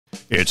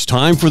It's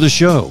time for the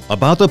show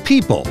about the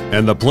people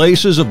and the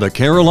places of the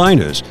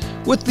Carolinas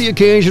with the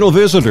occasional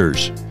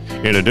visitors.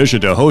 In addition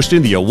to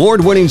hosting the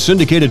award-winning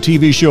syndicated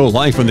TV show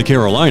Life in the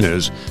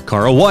Carolinas,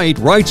 Carl White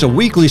writes a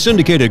weekly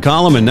syndicated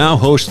column and now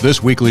hosts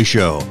this weekly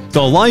show,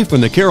 the Life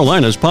in the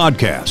Carolinas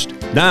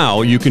podcast.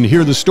 Now you can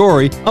hear the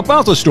story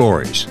about the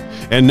stories.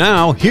 And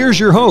now, here's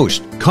your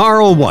host,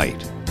 Carl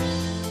White.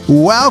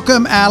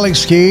 Welcome,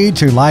 Alex Key,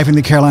 to Life in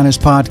the Carolinas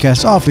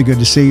podcast. Awfully good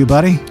to see you,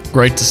 buddy.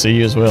 Great to see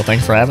you as well.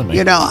 Thanks for having me.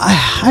 You know,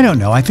 I don't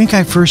know. I think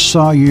I first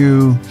saw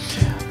you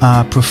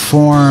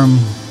perform,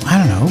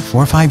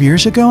 4 or 5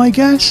 years ago, I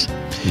guess.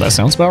 That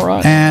sounds about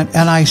right. And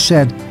I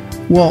said,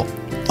 well,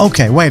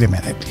 okay, wait a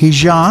minute.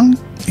 He's young.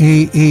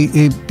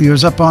 He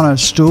was up on a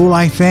stool,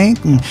 I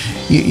think. And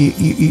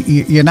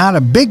you're not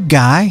a big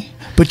guy,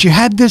 but you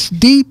had this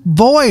deep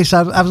voice.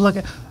 I was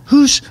looking.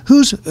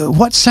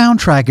 What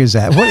soundtrack is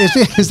that? What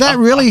is that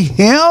really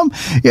him?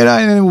 You know,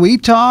 and we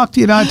talked,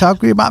 I talked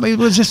to you about it. It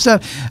was just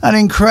an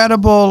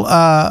incredible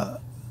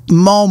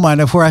moment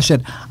of where I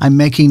said, I'm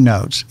making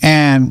notes.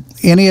 And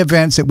any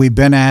events that we've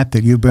been at,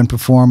 that you've been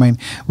performing,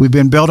 we've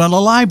been building a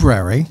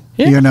library,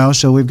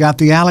 so we've got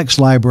the Alex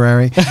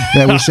Library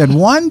that we said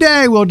one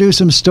day we'll do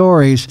some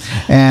stories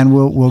and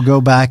we'll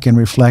go back and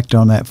reflect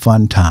on that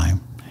fun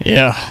time.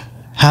 Yeah.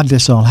 How'd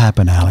this all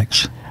happen,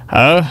 Alex?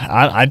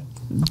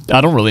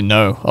 I don't really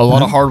know. A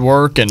lot of hard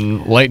work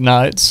and late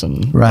nights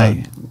and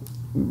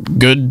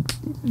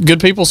good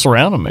people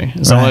surrounding me.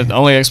 It's the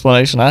only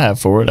explanation I have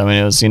for it. I mean,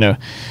 it was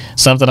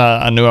something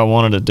I knew I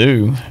wanted to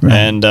do,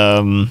 and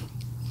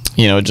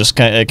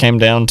it came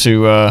down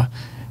to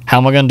how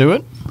am I going to do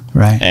it,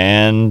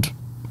 and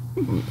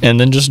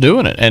then just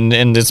doing it. And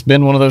it's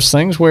been one of those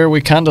things where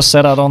we kind of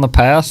set out on the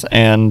path,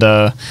 and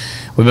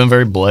we've been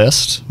very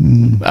blessed.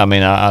 I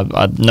mean,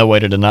 I no way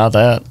to deny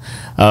that.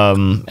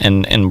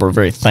 And we're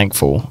very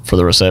thankful for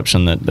the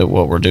reception that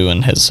what we're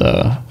doing has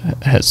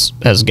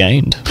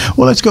gained.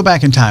 Well, let's go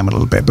back in time a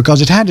little bit,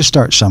 because it had to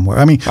start somewhere.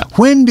 I mean,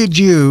 when did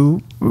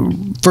you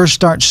first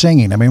start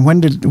singing? I mean,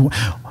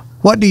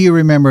 what do you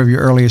remember of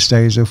your earliest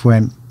days of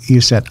when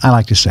you said, I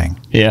like to sing?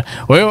 Yeah,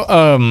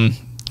 well,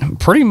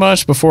 pretty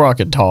much before I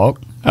could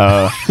talk.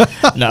 No,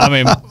 I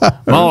mean,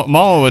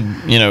 Mama would,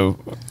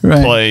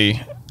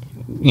 play,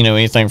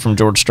 anything from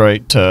George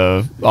Strait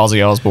to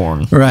Ozzy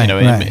Osbourne,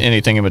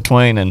 anything in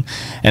between.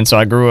 And so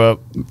I grew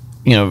up,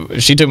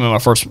 she took me to my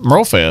first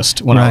Merle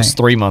Fest when I was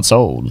 3 months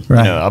old.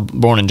 I was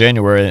born in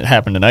January, it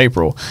happened in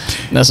April.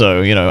 And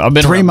so, I've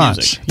been 3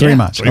 months. Music. 3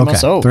 months. 3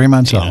 months old. 3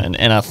 months old.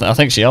 And I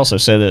think she also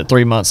said that at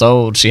 3 months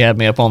old, she had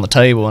me up on the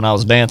table and I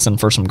was dancing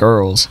for some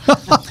girls,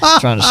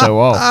 trying to show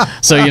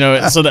off. So,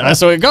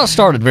 so it got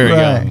started very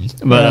young.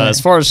 But as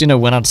far as,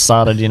 when I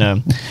decided,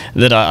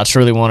 that I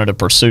truly wanted to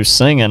pursue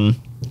singing,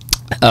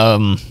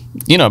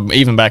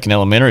 even back in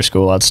elementary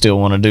school, I'd still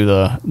want to do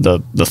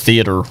the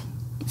theater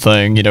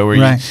thing,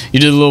 where you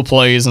do the little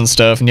plays and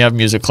stuff, and you have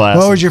music class.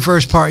 What was your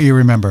first part you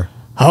remember?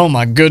 Oh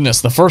my goodness,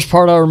 the first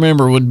part I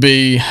remember would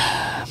be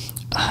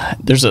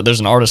there's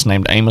an artist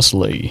named Amos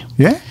Lee.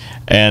 Yeah.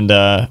 And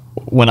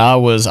when I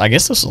was, I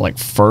guess this was like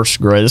first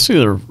grade. This was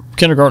either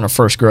kindergarten or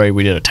first grade.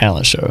 We did a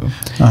talent show,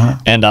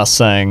 and I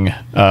sang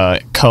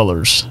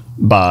 "Colors"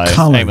 by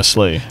Amos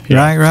Lee.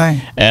 Yeah.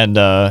 Right. And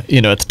at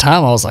the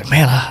time I was like,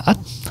 man,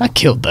 I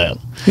killed that.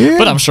 Yeah.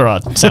 But I'm sure I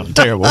sounded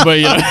terrible.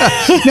 But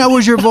now,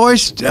 was your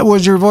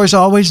voice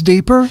always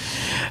deeper?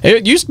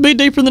 It used to be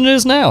deeper than it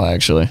is now,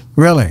 actually.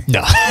 Really?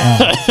 No.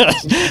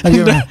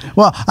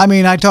 Well, I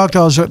mean, I talked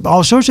to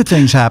all sorts of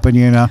things happen,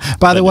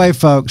 By the way,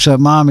 folks,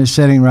 Mom is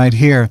sitting right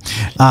here,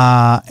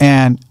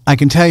 and I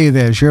can tell you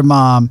this: your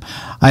mom,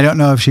 I don't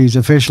know if she's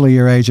officially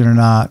your agent or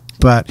not,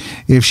 but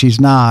if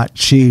she's not,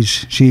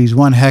 she's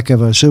one heck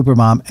of a super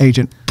mom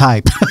agent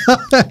type.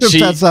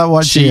 That's not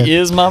what she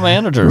is. My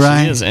manager,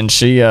 she is, and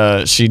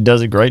she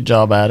does a great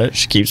job at it.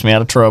 She keeps me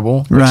out of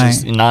trouble, which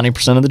is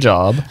 90% of the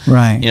job.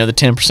 Right. The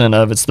 10%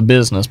 of it's the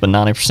business, but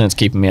 90% is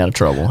keeping me out of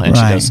trouble, and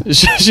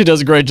she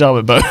does a great job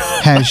at both.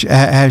 Has she?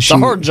 It's a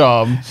hard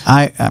job.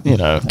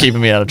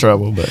 Keeping me out of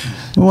trouble, but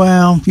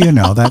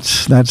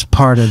that's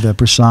part of the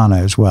persona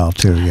as well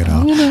too.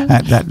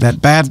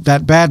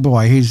 That bad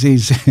boy. He's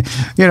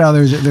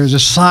there's a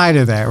side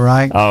of that,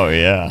 right? Oh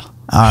yeah.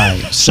 All right,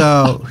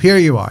 so here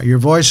you are. Your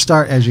voice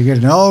as you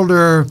get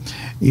older,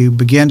 you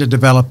begin to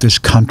develop this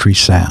country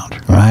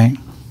sound, right?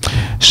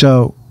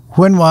 So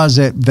when was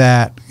it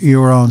that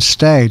you were on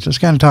stage? Let's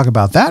kind of talk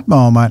about that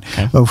moment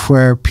of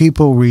where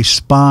people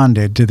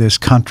responded to this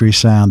country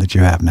sound that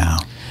you have now.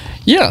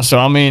 Yeah, so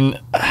I mean,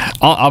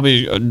 I'll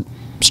be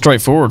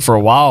straightforward. For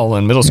a while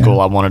in middle school,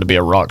 I wanted to be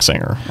a rock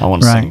singer. I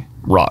wanted to sing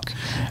rock,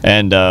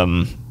 and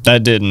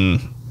that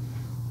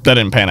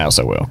didn't pan out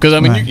so well, because I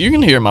mean you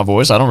can hear my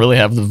voice. I don't really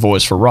have the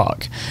voice for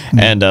rock,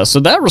 and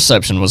so that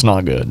reception was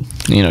not good.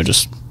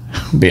 Just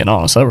being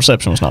honest, that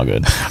reception was not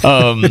good.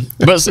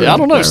 But I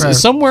don't know,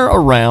 somewhere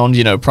around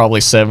probably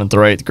 7th or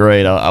 8th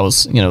grade, I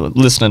was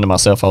listening to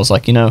myself. I was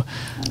like,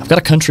 I've got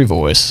a country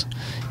voice.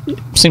 It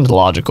seemed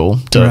logical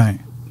to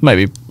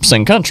maybe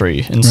sing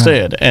country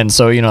instead. Right. And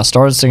so, I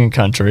started singing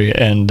country,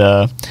 and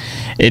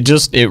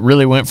it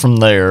really went from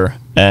there.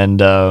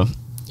 And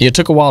it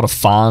took a while to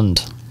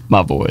find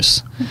my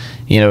voice,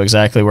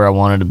 exactly where I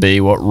wanted to be,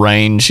 what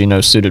range,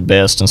 suited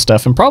best and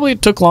stuff. And probably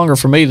it took longer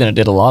for me than it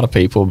did a lot of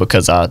people,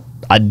 because I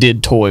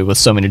did toy with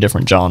so many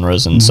different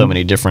genres and so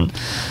many different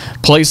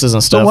places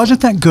and stuff. But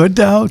wasn't that good,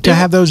 though, to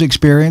have those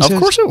experiences? Of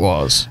course it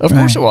was. Of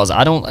course it was.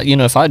 I don't,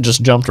 if I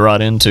just jumped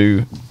right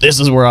into this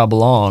is where I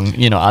belong,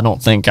 I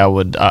don't think I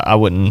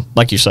wouldn't,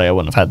 like you say, I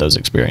wouldn't have had those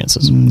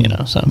experiences,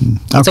 so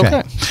it's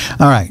okay.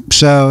 All right.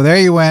 So there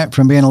you went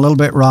from being a little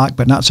bit rock,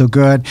 but not so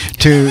good,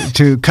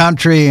 to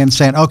country and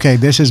saying, okay,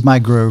 this is my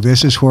groove.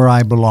 This is where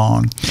I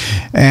belong.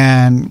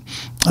 And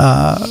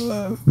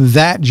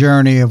that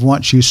journey of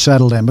once you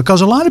settled in,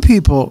 because a lot of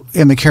people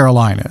in the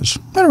Carolinas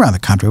and around the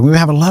country, we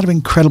have a lot of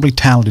incredibly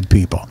talented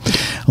people.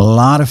 A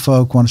lot of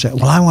folk want to say,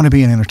 well, I want to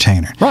be an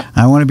entertainer. Right.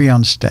 I want to be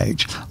on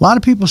stage. A lot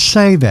of people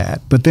say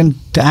that, but then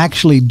to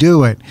actually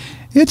do it,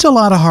 it's a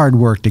lot of hard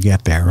work to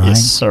get there, right?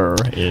 Yes, sir.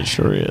 It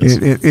sure is.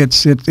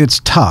 It's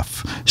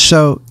tough.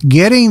 So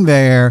getting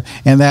there,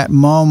 and that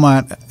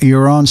moment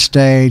you're on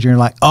stage and you're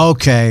like,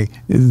 okay,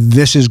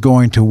 this is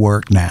going to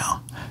work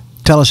now.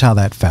 Tell us how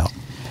that felt.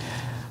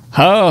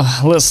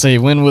 Let's see.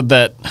 When would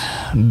that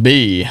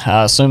be?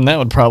 I assume that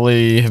would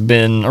probably have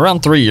been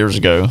around 3 years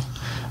ago.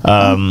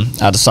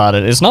 I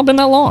decided it's not been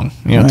that long,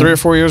 3 or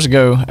 4 years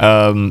ago.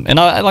 And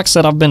like I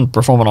said, I've been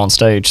performing on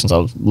stage since I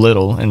was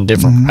little in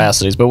different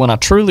capacities. But when I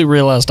truly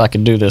realized I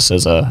could do this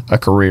as a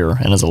career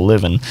and as a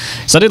living,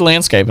 so I did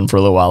landscaping for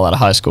a little while out of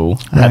high school.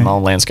 I had my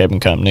own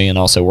landscaping company and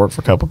also worked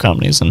for a couple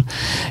companies. And,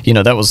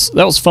 that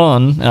was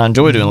fun. And I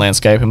enjoyed doing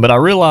landscaping. But I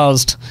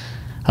realized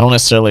I don't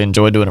necessarily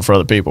enjoy doing it for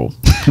other people.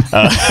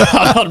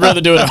 I'd rather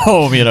do it at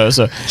home,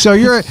 So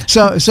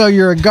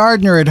you're a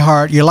gardener at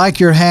heart. You like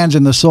your hands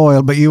in the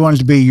soil, but you want it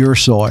to be your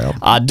soil.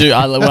 I do.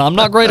 I'm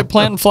not great at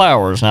planting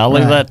flowers. Now I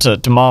leave that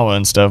to Mama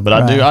and stuff. But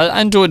I do.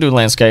 I enjoy doing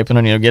landscaping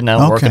and getting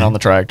out and working on the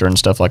tractor and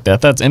stuff like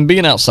that. And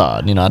being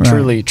outside. I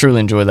truly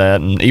enjoy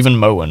that, and even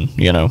mowing.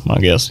 I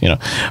guess.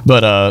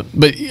 But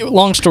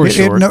long story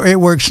short,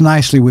 it works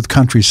nicely with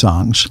country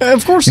songs.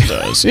 Of course it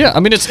does. Yeah. I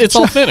mean, it's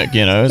authentic.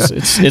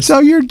 It's so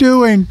you're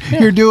doing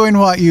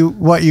what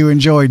you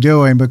enjoy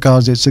doing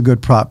because it's a good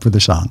prop for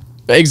the song.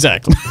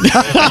 Exactly.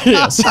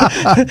 Yes.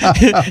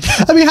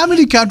 I mean, how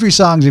many country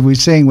songs have we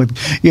sing with,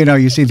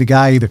 you see the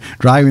guy either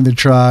driving the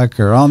truck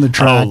or on the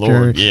tractor,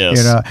 Lord,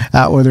 yes.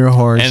 Out with their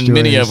horse. And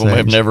many of them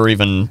have never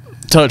even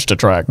touched a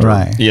tractor,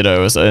 right?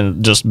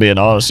 And just being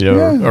honest,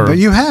 but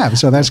you have,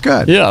 so that's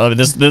good. Yeah, I mean,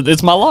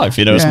 it's my life,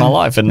 it's my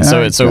life, and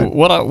so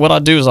what I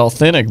do is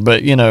authentic,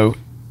 but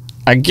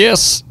I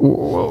guess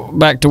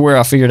back to where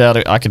I figured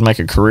out I could make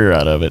a career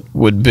out of it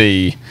would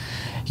be,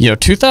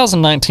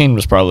 2019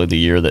 was probably the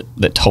year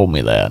that told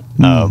me that.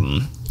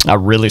 I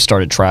really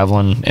started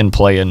traveling and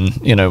playing,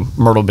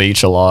 Myrtle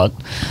Beach a lot,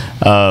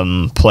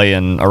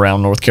 playing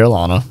around North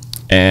Carolina,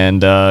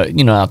 and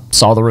I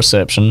saw the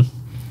reception.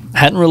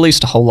 Hadn't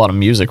released a whole lot of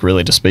music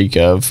really to speak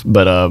of,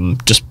 but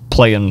just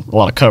playing a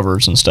lot of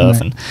covers and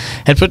stuff, and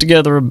had put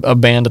together a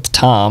band at the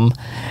time,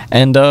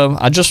 and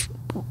I just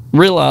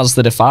realized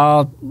that if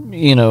I,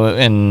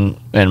 and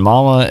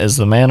Mama as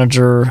the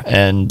manager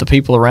and the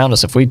people around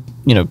us, if we,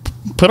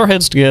 put our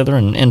heads together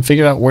and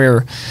figure out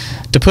where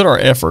to put our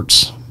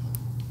efforts,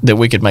 that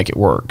we could make it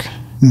work.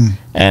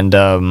 And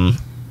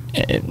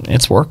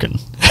it's working.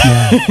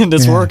 And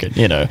it's working,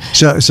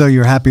 So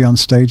you're happy on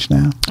stage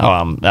now? Oh,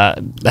 I'm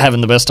having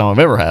the best time I've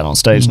ever had on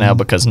stage now,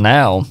 because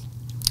now,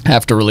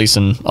 after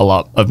releasing a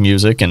lot of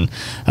music and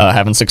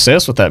having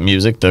success with that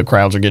music, the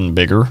crowds are getting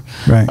bigger,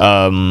 right?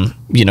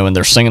 And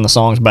they're singing the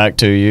songs back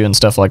to you and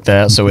stuff like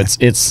that. So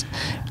it's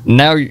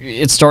now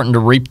it's starting to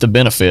reap the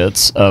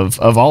benefits of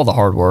all the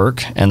hard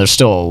work, and there's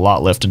still a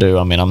lot left to do.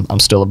 I mean, I'm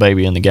still a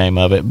baby in the game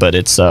of it, but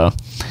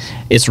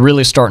it's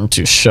really starting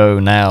to show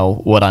now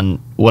what I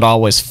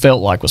always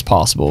felt like was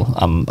possible.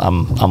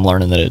 I'm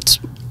learning that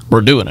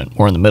we're doing it.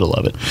 We're in the middle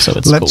of it, so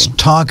it's Let's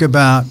talk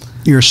about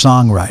your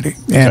songwriting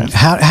and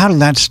how did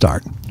that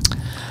start?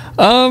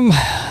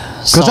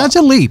 Because that's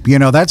a leap,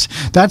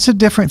 that's a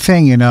different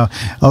thing,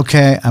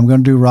 Okay, I'm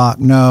going to do rock.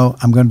 No,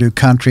 I'm going to do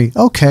country.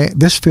 Okay,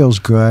 this feels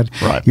good.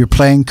 Right. You're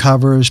playing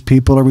covers.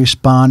 People are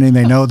responding.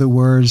 They know the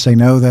words. They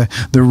know the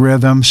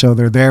rhythm, so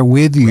they're there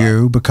with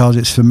you because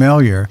it's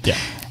familiar. Yeah.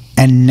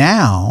 And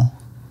now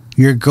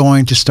you're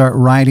going to start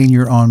writing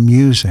your own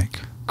music.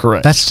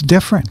 Correct. That's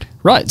different.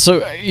 Right.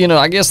 So,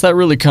 I guess that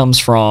really comes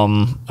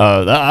from,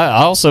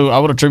 I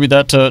would attribute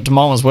that to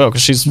Mom as well,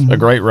 because she's a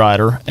great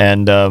writer.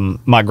 And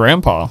my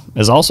grandpa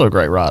is also a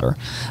great writer,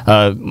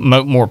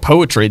 more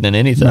poetry than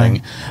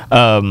anything.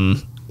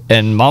 Right.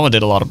 And Mama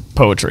did a lot of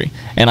poetry.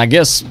 And I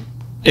guess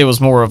it was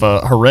more of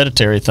a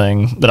hereditary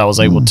thing that I was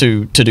able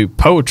to do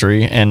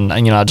poetry. And,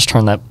 I just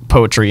turned that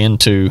poetry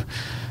into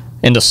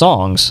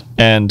songs,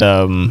 and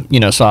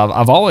so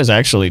I've always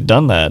actually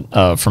done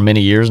that for many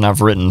years, and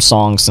I've written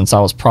songs since I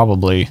was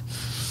probably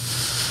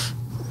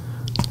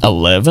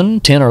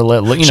 10 or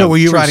 11. So were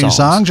you writing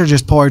songs or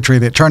just poetry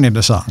that turned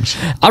into songs?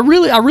 I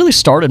really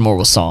started more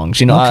with songs.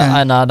 You know,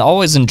 and I'd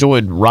always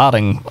enjoyed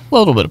writing a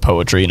little bit of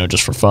poetry, you know,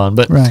 just for fun.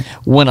 But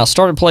when I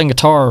started playing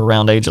guitar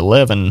around age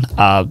 11,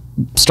 I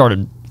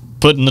started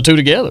putting the two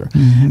together.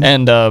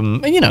 And,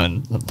 you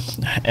know,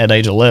 at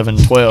age 11,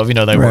 12, you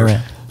know, they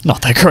were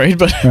not that great.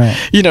 But,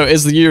 you know,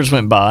 as the years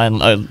went by,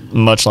 and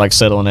much like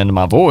settling into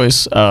my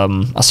voice,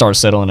 I started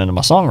settling into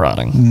my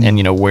songwriting and,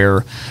 you know,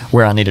 where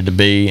I needed to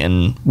be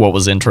and what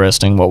was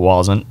interesting, what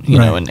wasn't, you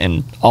know,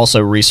 and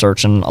also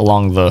researching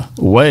along the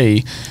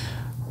way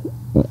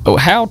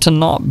how to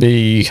not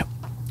be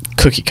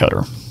cookie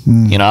cutter.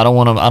 You know, I don't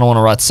want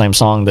to write the same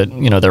song that,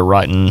 you know, they're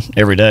writing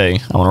every day.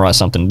 I want to write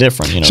something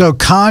different, you know. So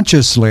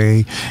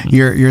consciously,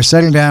 you're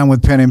sitting down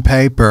with pen and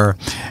paper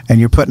and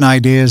you're putting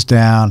ideas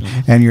down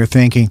and you're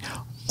thinking,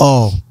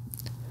 oh,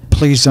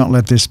 please don't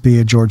let this be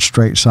a George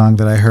Strait song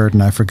that I heard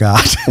and I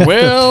forgot.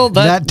 Well,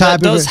 that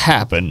does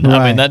happen.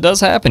 I mean, that does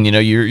happen. You know,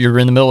 you're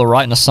in the middle of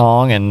writing a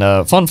song,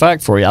 and fun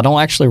fact for you, I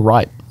don't actually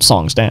write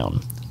songs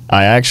down.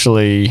 I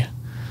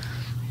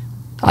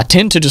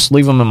tend to just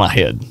leave them in my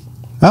head.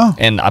 Oh.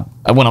 And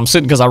when I'm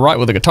sitting, because I write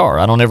with a guitar,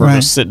 I don't ever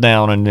just sit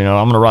down and, you know,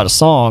 I'm going to write a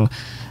song.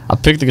 I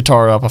pick the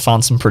guitar up, I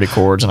find some pretty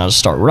chords, and I just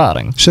start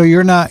writing. So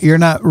you're not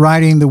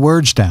writing the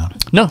words down?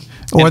 No.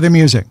 Or the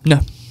music?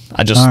 No.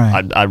 I just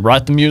I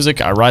write the music,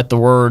 I write the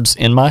words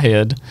in my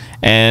head,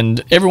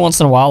 and every once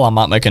in a while I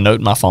might make a note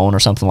in my phone or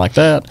something like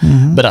that.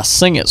 But I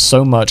sing it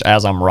so much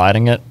as I'm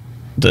writing it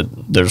that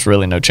there's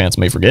really no chance of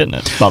me forgetting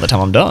it by the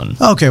time I'm done.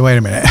 Okay, wait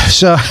a minute.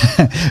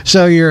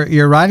 So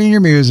you're writing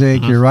your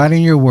music, you're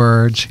writing your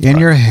words in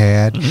your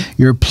head,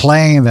 you're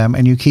playing them,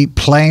 and you keep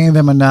playing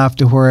them enough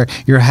to where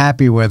you're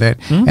happy with it,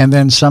 and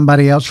then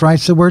somebody else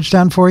writes the words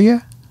down for you?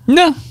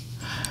 No.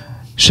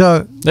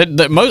 So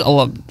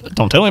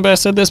don't tell anybody I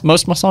said this.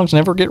 Most of my songs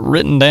never get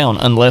written down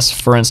unless,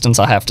 for instance,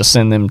 I have to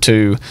send them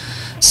to,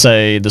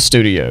 say, the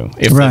studio.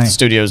 If the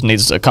studio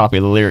needs a copy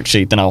of the lyric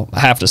sheet, then I'll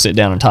have to sit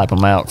down and type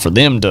them out for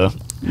them to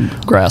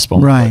grasp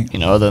them. Right. But, you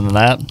know, other than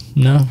that,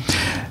 no.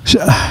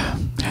 So,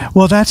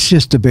 well, that's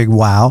just a big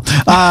wow.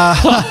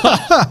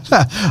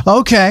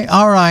 Okay,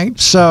 all right.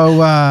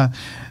 So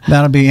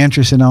that'll be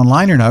interesting on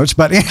liner notes,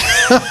 but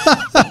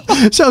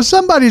so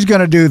somebody's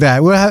going to do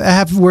that. We'll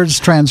have words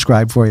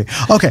transcribed for you.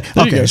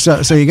 Okay.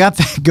 So you got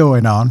that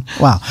going on.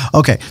 Wow.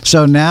 Okay.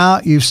 So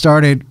now you've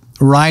started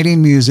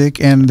writing music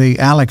in the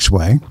Alex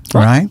way,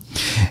 right?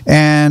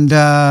 And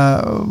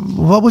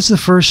what was the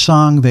first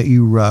song that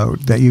you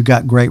wrote that you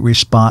got great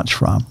response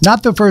from?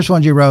 Not the first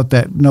ones you wrote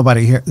that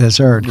nobody has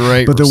heard,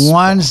 but the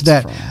ones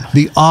that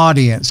the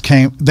audience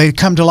they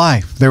come to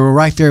life. They were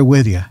right there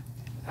with you.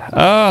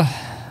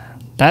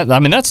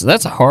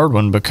 That's a hard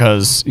one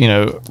because, you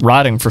know,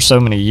 writing for so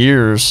many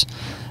years,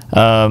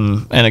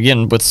 and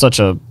again with such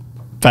a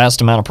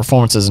vast amount of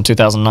performances in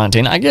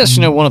 2019, I guess,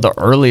 you know, one of the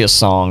earliest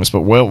songs,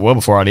 but well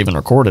before I'd even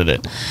recorded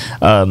it,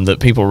 that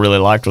people really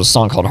liked was a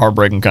song called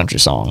Heartbreaking Country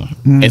Song.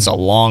 It's a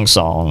long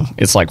song.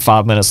 It's like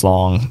 5 minutes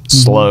long,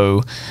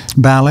 slow.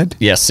 Ballad?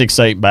 Yeah,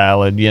 6/8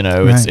 ballad, you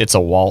know, it's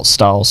a waltz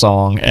style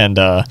song. And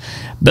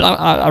but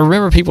I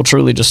remember people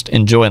truly just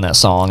enjoying that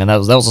song, and that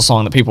was a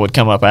song that people would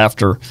come up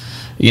after,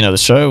 you know, the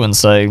show and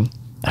say,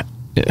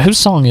 whose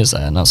song is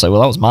that? And I'll say,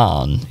 well, that was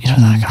mine. You know,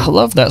 like, I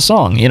love that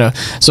song, you know.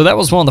 So that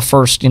was one of the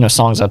first, you know,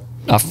 songs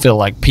I feel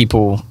like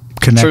people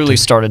truly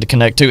started to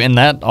connect to, and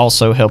that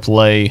also helped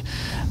lay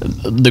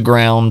the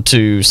ground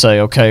to say,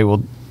 okay,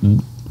 well,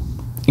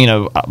 you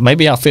know,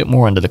 maybe I fit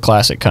more into the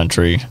classic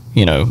country,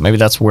 you know, maybe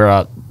that's where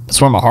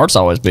my heart's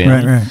always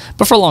been. Right.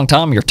 But for a long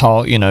time, you're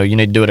taught, you know, you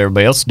need to do what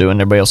everybody else is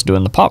doing. Everybody else is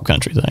doing the pop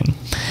country thing.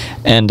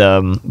 And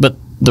but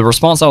the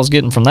response I was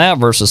getting from that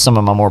versus some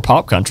of my more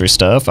pop country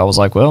stuff, I was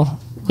like, well,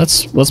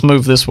 let's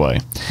move this way.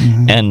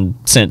 And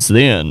since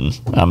then,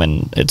 I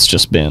mean, it's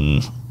just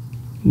been,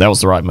 that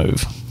was the right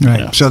move. Right.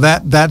 You know? So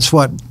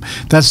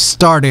that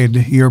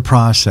started your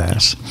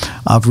process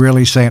of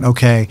really saying,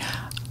 okay,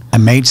 I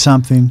made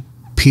something,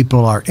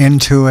 people are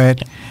into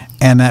it,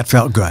 and that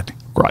felt good.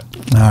 Right.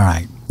 All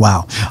right.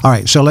 Wow. All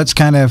right. So let's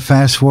kind of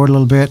fast forward a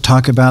little bit,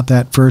 talk about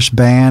that first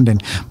band.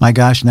 And my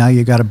gosh, now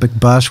you got a big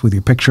bus with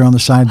your picture on the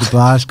side of the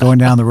bus going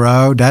down the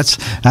road. That's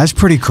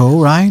pretty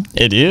cool, right?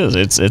 It is.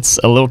 It's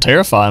a little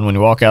terrifying when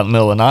you walk out in the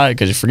middle of the night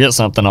because you forget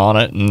something on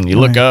it and you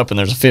look up and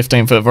there's a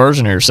 15-foot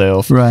version of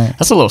yourself. Right.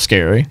 That's a little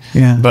scary.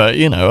 Yeah. But,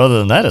 you know, other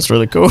than that, it's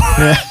really cool.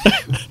 Yeah.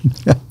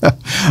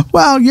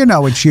 Well, you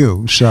know, it's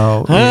you.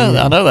 So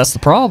I know that's the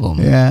problem.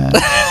 Yeah.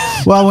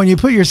 Well, when you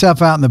put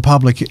yourself out in the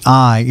public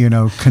eye, you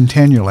know,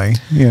 continually,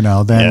 you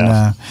know,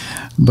 then,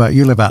 but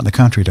you live out in the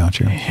country, don't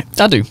you?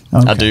 I do.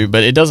 Okay. I do,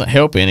 but it doesn't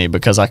help any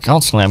because I'm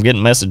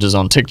getting messages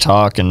on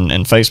TikTok and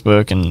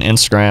Facebook and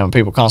Instagram. And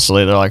people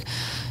constantly, they're like,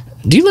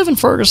 do you live in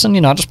Ferguson?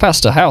 You know, I just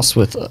passed a house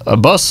with a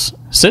bus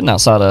sitting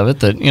outside of it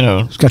that, you know,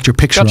 it's got your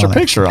picture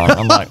on it.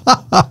 I'm like,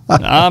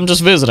 I'm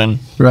just visiting.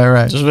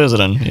 Right. Just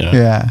visiting, you know.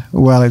 Yeah.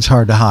 Well, it's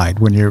hard to hide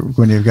when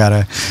you've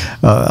got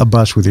a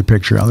bus with your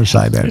picture on the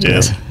side there. It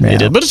is.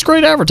 But it's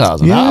great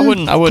advertising. Yeah, I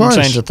wouldn't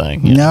change a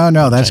thing.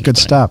 No, that's good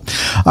stuff.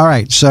 All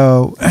right.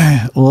 So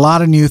a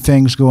lot of new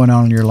things going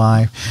on in your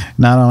life.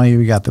 Not only have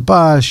you got the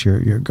bus,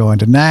 you're going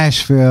to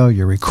Nashville,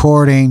 you're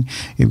recording,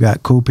 you've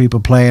got cool people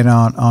playing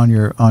on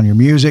your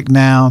music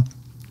now.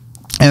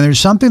 And there's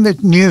something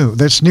that's new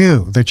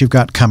that you've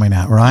got coming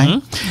out, right?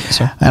 Mm-hmm. Yes,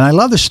 sir. And I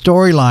love the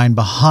storyline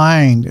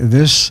behind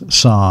this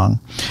song.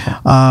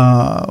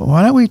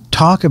 Why don't we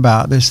talk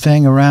about this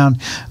thing around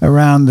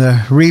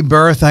the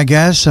rebirth, I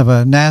guess, of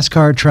a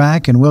NASCAR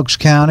track in Wilkes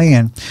County,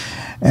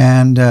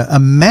 and a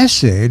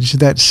message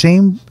that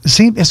seemed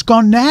it's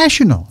gone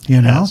national,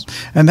 you know,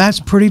 and that's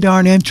pretty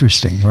darn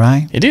interesting,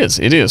 right? It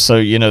is. So,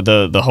 you know,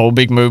 the whole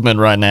big movement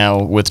right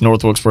now with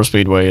North Wilkesboro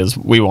Speedway is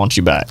we want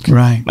you back.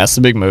 Right. That's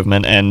the big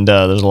movement, and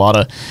there's a lot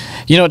of,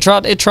 you know,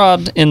 it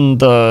tried in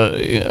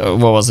the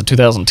what was it,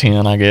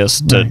 2010, I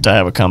guess, to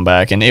have a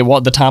comeback, and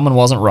the timing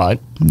wasn't right.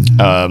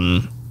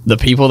 Mm-hmm. The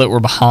people that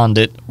were behind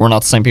it were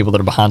not the same people that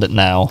are behind it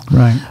now.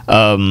 Right.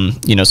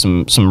 You know,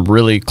 some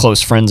really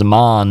close friends of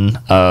mine,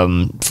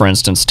 for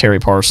instance, Terry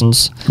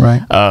Parsons.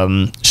 Right.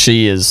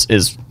 She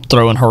is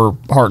throwing her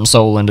heart and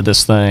soul into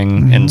this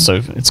thing, and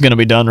so it's going to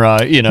be done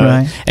right, you know.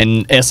 Right.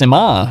 And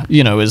SMI,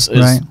 you know, is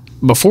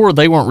before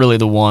they weren't really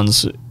the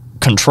ones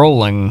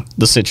controlling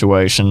the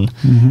situation.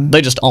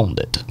 They just owned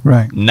it.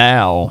 Right.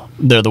 Now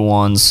they're the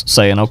ones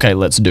saying, okay,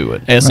 let's do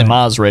it.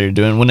 SMI is ready to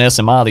do it. And when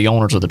SMI, the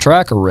owners of the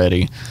track, are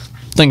ready,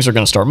 things are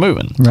going to start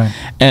moving. Right.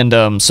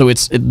 And so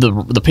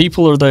the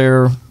people are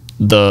there,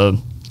 the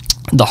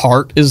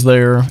heart is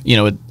there, you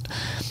know.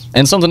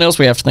 And something else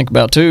we have to think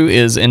about too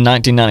is in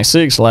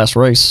 1996, the last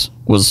race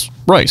was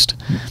raced.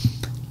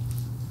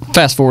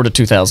 Fast forward to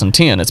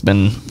 2010, it's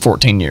been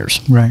 14 years.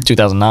 Right.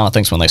 2009, I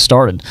think, is when they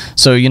started.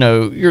 So, you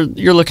know, you're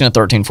looking at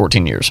 13,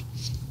 14 years.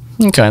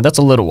 Okay, that's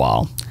a little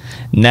while.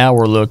 Now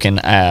we're looking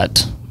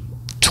at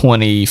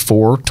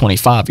 24,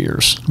 25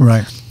 years.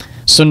 Right.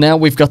 So now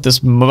we've got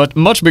this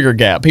much bigger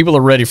gap. People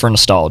are ready for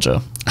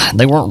nostalgia.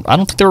 They weren't. I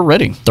don't think they were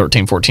ready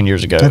 13, 14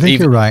 years ago. I think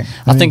you're right.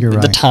 I think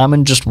the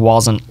timing just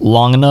wasn't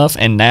long enough,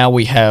 and now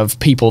we have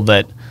people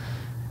that,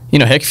 you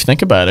know, heck, if you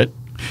think about it,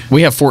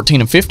 we have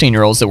 14 and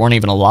 15-year-olds that weren't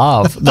even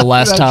alive the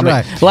last time.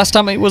 Right. The last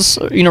time it was,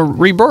 you know,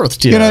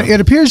 rebirthed. You know, it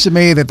appears to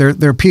me that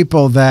there are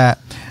people that.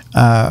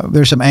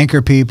 There's some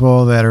anchor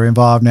people that are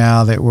involved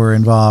now that were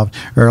involved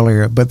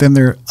earlier, but then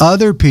there are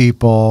other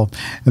people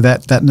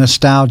that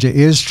nostalgia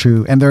is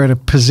true, and they're at a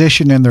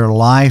position in their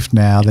life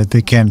now that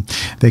they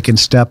can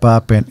step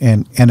up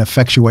and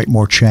effectuate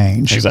more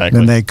change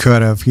than they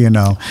could have, you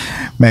know,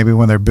 maybe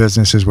when their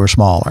businesses were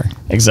smaller.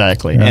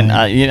 Exactly, right. And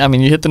I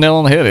mean, you hit the nail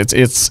on the head.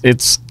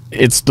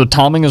 It's the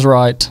timing is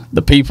right.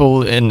 The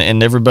people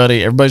and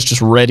everybody's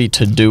just ready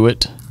to do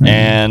it,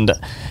 and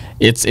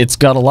it's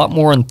got a lot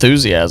more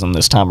enthusiasm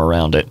this time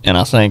around it. And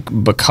I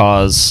think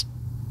because,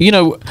 you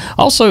know,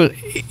 also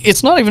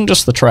it's not even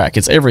just the track,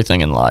 it's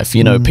everything in life.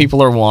 You know,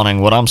 people are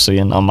wanting, what I'm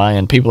seeing on my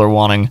end, people are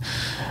wanting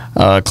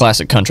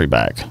classic country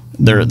back.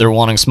 They're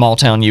wanting small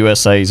town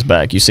USA's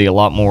back. You see a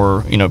lot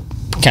more, you know,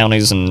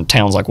 counties and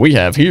towns like we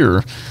have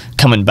here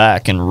coming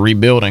back and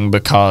rebuilding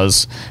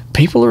because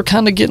people are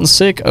kind of getting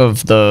sick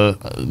of the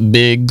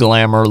big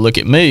glamour, look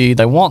at me.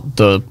 They want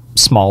the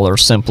smaller,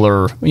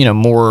 simpler, you know,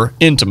 more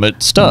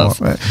intimate stuff.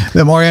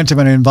 The more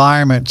intimate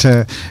environment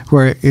to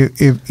where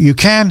if you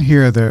can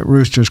hear the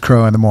roosters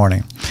crow in the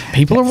morning.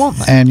 People are wanting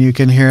that. And you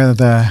can hear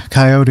the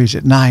coyotes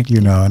at night, you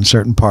know, in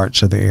certain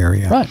parts of the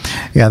area. Right.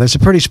 Yeah, that's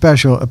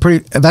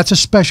that's a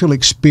special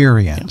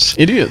experience.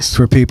 It is.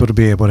 For people to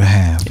be able to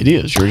have. It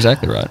is. You're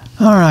exactly right.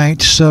 All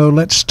right. So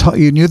let's talk.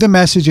 You knew the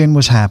messaging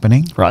was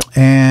happening. Right.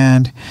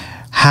 And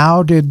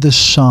how did the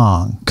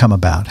song come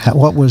about?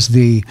 What was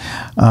the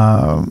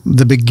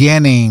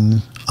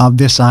beginning of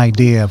this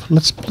idea of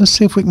let's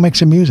see if we can make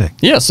some music?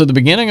 Yeah, so the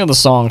beginning of the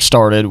song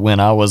started when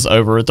I was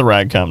over at the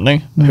rag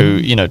company, who,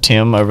 you know,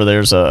 Tim over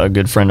there's a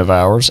good friend of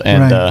ours,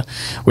 and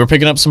we were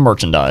picking up some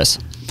merchandise.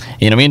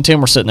 You know, me and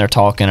Tim were sitting there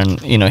talking,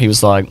 and, you know, he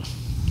was like,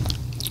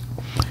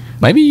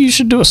 maybe you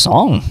should do a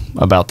song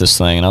about this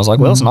thing. And I was like,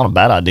 well, it's not a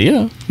bad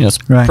idea. You know, it's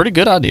a pretty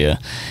good idea.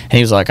 And he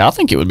was like, I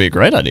think it would be a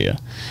great idea.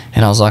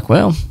 And I was like,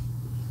 well,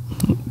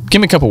 give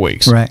me a couple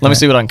weeks. Let me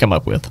see what I can come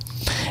up with.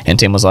 And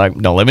Tim was like,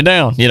 don't let me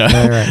down, you know.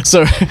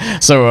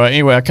 So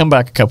anyway, I come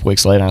back a couple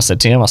weeks later and I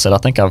said, Tim, I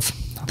think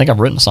I've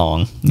written a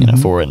song, you know,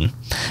 for it, and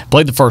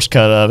played the first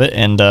cut of it,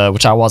 and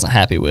which I wasn't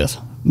happy with,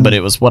 but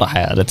it was what I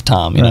had at the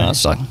time, you know.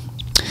 It's like,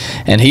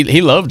 and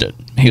he loved it.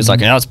 He was like,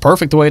 you know, it's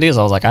perfect the way it is.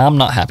 I was like, I'm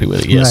not happy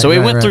with it yet. So it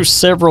went through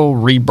several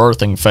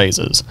rebirthing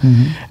phases,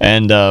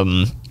 and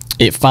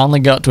it finally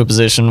got to a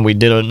position. We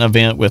did an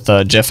event with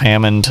Jeff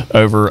Hammond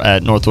over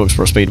at North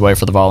Wilkesboro Speedway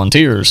for the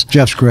volunteers.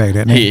 Jeff's great,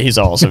 isn't he? He's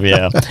awesome,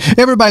 yeah.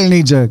 Everybody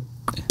needs a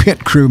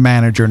pit crew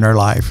manager in their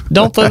life.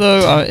 Don't they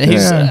though?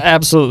 He's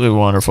absolutely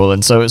wonderful.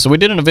 And so we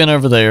did an event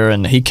over there,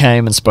 and he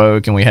came and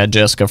spoke, and we had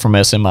Jessica from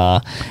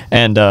SMI,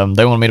 and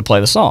they wanted me to play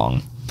the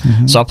song.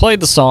 So I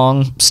played the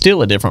song,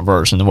 still a different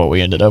version than what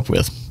we ended up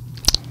with.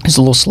 It's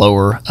a little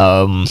slower,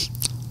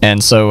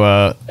 and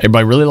so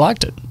everybody really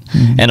liked it.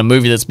 And a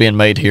movie that's being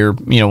made here,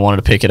 wanted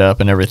to pick it up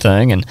and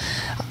everything, and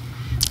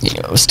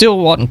still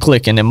wasn't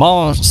clicking. And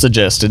Ma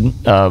suggested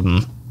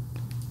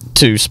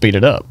to speed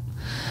it up,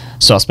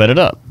 so I sped it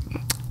up,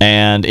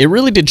 and it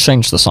really did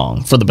change the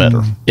song for the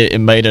better. It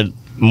made it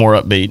more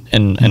upbeat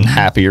and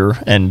happier,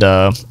 and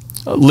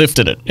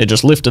lifted it. It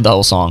just lifted the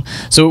whole song.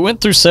 So it went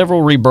through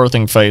several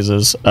rebirthing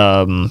phases,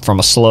 from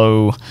a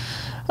slow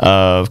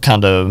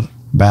kind of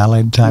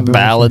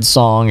ballad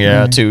song,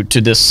 to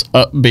this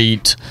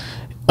upbeat,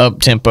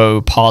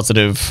 up-tempo,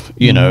 positive,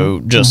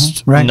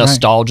 just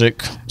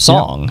nostalgic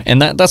song.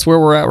 And that's where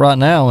we're at right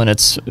now, and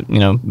it's,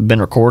 been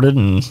recorded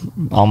and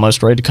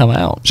almost ready to come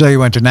out. So you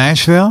went to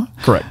Nashville?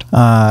 Correct.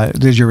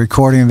 Did your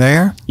recording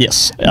there?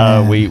 Yes.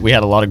 We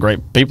had a lot of great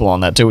people on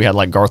that, too. We had,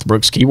 like, Garth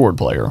Brooks, keyboard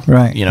player,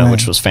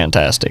 which was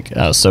fantastic.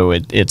 So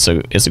it's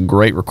a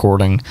great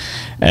recording,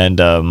 and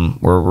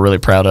we're really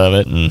proud of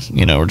it, and,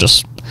 we're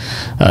just...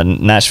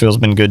 Nashville's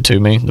been good to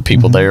me, the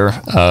people there,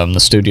 the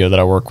studio that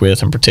I work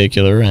with in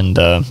particular, and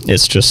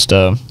it's just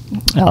I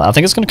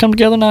think it's going to come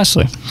together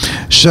nicely.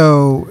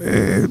 So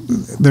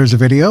there's a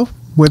video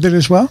with it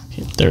as well?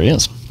 There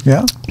is.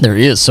 Yeah, there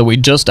is. So we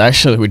just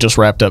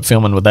wrapped up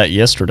filming with that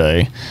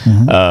yesterday,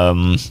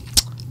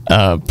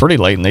 pretty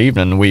late in the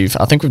evening.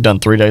 I think we've done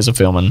 3 days of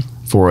filming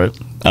for it.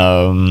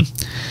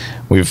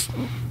 We've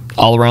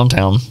all around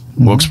town,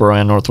 Wilkesboro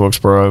and North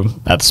Wilkesboro,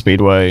 at the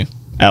Speedway,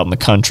 out in the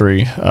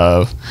country,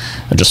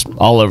 just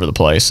all over the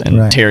place.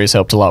 And Terry's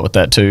helped a lot with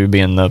that too,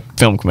 being the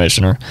film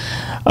commissioner.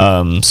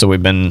 So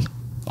we've been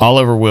all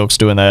over Wilkes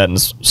doing that and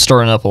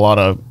stirring up a lot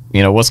of,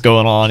 what's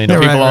going on,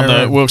 people on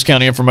the Wilkes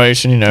County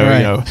information,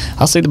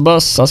 I see the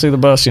bus,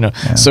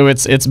 So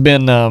it's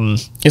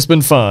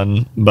been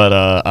fun, but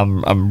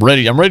I'm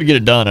ready to get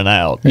it done and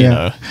out,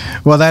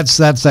 Well, that's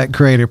that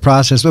creative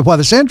process. But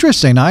what's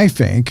interesting, I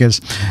think, is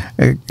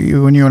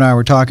when you and I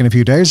were talking a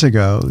few days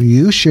ago,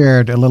 you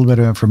shared a little bit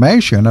of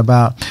information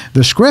about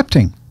the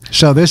scripting.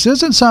 So this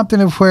isn't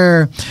something of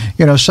where,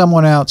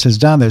 someone else has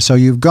done this. So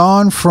you've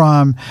gone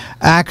from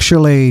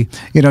actually,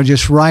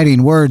 just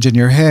writing words in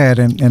your head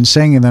and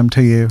singing them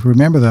till you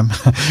remember them.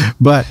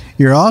 But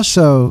you're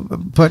also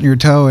putting your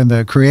toe in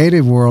the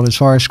creative world as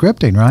far as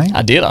scripting, right?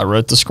 I did. I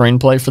wrote the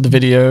screenplay for the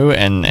video,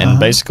 and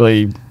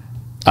basically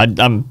I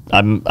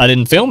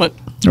didn't film it.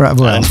 Right,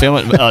 well. I didn't film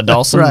it.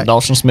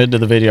 Dawson Smith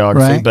did the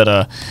videography,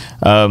 but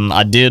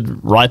I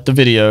did write the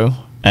video.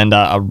 And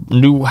I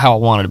knew how I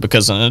wanted it,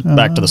 because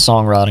back to the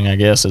songwriting, I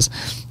guess, is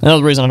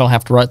another reason I don't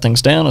have to write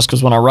things down is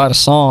because when I write a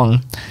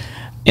song,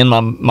 in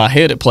my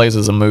head it plays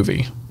as a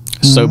movie.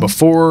 So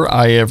before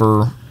I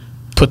ever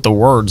put the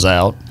words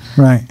out,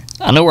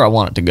 I know where I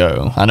want it to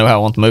go. I know how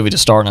I want the movie to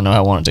start, and I know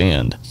how I want it to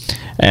end.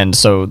 And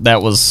so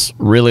that was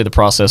really the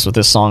process with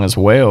this song as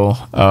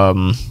well.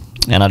 And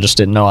I just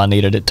didn't know I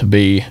needed it to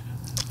be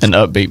an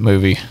upbeat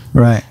movie,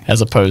 as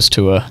opposed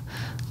to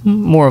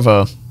more of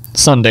a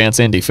Sundance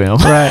indie film.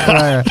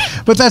 right.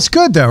 But that's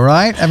good though,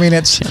 right? I mean,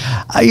 it's,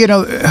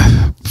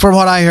 from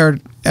what I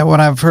heard and what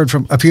I've heard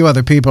from a few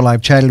other people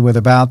I've chatted with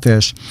about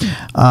this,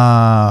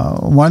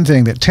 one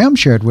thing that Tim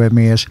shared with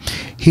me is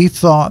he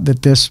thought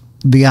that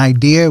the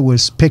idea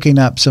was picking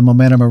up some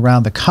momentum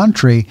around the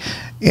country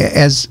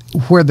as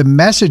where the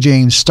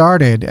messaging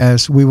started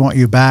as We Want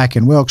You Back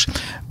in Wilkes,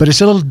 but it's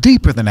a little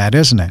deeper than that,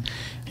 isn't it?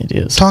 It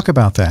is. Talk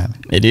about that.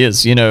 It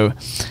is.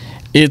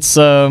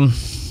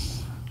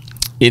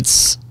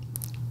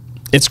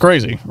 It's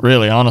crazy,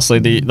 really, honestly.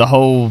 The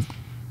whole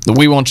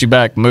We Want You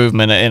Back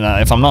movement, and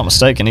if I'm not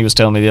mistaken, he was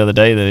telling me the other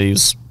day that he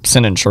was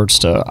sending shirts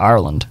to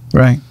Ireland.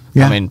 Right.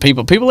 Yeah. I mean,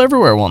 people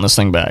everywhere want this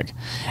thing back,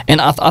 and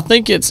I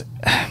think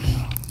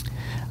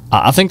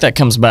that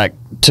comes back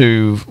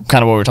to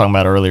kind of what we were talking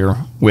about earlier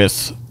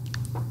with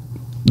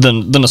the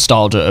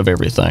nostalgia of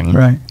everything.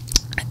 Right.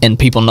 And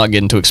people not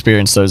getting to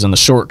experience those in the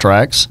short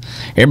tracks.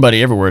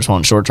 Everybody everywhere is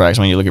wanting short tracks.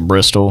 When you look at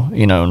Bristol,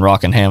 and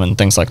Rockingham and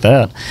things like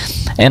that,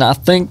 and I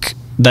think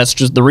that's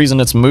just the reason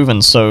it's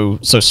moving so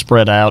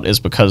spread out is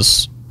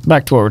because,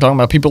 back to what we're talking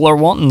about, people are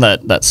wanting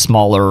that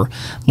smaller,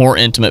 more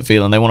intimate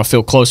feeling. They want to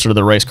feel closer to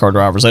the race car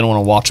drivers. They don't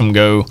want to watch them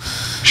go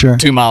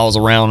 2 miles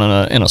around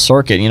in a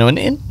circuit,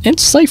 and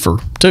it's safer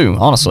too.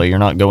 Honestly, you're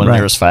not going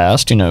there as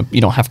fast. You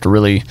don't have to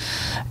really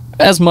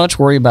as much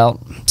worry about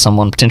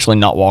someone potentially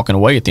not walking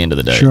away at the end of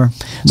the day.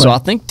 So I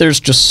think there's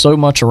just so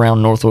much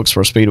around North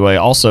Wilkesboro Speedway.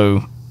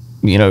 Also,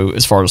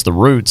 as far as the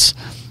roots,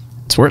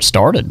 it's where it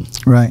started.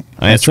 Right.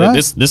 I mean,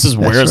 this is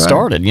where it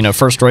started.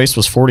 First race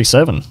was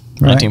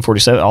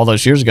 1947, all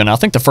those years ago. Now, I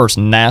think the first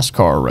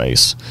NASCAR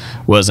race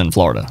was in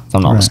Florida, if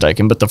I'm not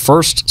mistaken. But the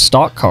first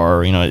stock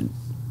car,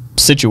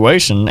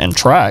 situation and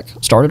track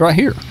started right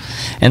here.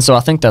 And so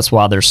I think that's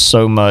why there's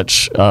so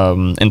much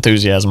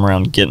enthusiasm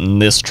around getting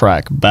this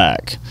track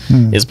back,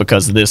 is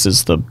because this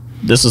is the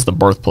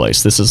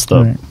birthplace. This is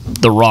the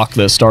the rock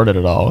that started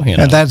it all. You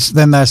know? And that's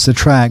the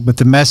track. But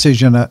the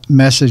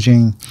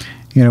messaging,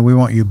 we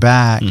want you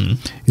back.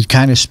 It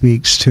kind of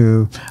speaks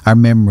to our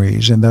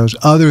memories and those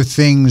other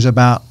things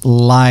about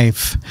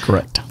life.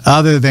 Correct.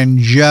 Other than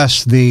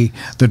just the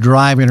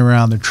driving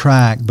around the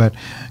track, but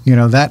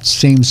that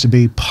seems to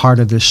be part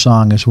of this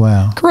song as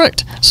well.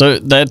 Correct. So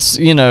that's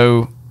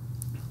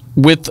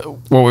with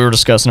what we were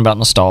discussing about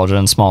nostalgia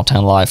and small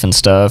town life and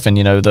stuff, and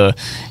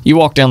you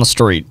walk down the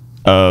street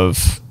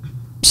of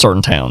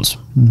certain towns,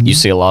 you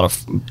see a lot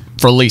of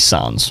for lease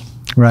signs.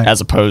 Right.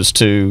 As opposed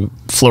to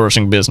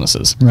flourishing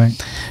businesses. Right.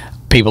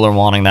 People are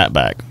wanting that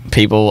back.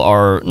 People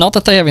are, not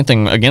that they have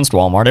anything against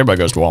Walmart. Everybody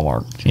goes to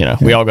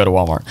Walmart. We all go to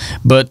Walmart.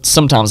 But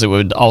sometimes it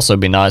would also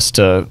be nice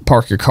to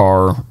park your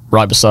car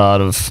right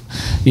beside of,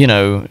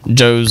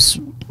 Joe's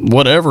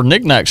whatever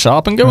knick-knack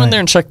shop and go in there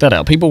and check that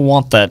out. People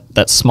want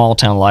that small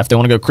town life. They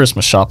want to go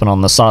Christmas shopping on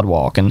the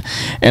sidewalk.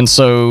 And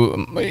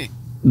so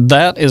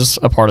that is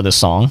a part of this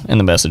song and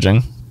the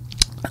messaging.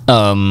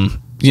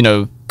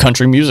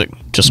 Country music,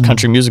 just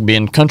country music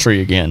being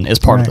country again is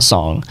part of the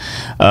song.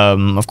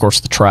 Of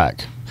course, the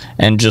track,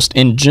 and just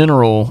in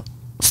general,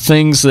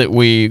 things that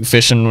we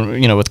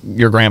fishing, with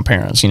your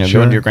grandparents, going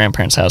to your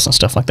grandparents' house and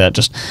stuff like that.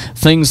 Just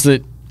things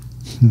that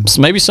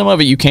maybe some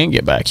of it you can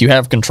get back. You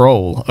have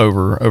control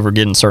over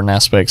getting certain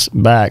aspects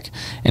back,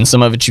 and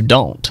some of it you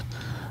don't.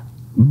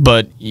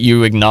 But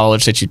you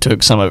acknowledge that you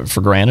took some of it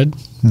for granted,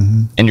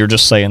 and you're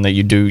just saying that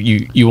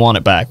you want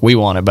it back. We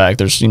want it back.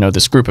 There's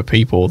this group of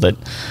people that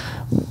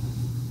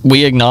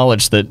we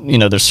acknowledge that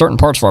there's certain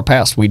parts of our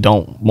past we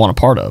don't want a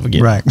part of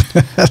again. Right.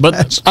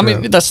 But I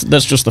mean that's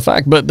just the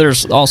fact. But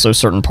there's also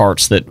certain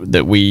parts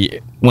that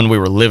we, when we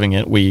were living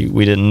it, we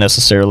didn't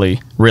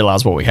necessarily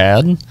realize what we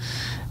had,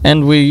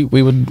 and we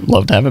would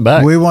love to have it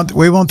back. We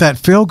want that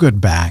feel good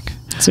back.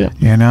 That's it.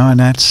 And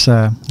that's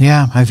I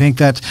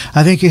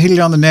think you hit it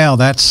on the nail.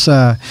 That's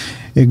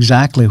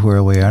exactly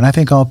where we are. And I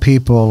think all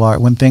people are,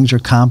 when things are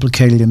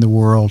complicated in the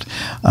world,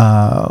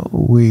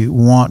 we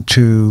want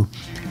to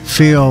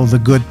feel the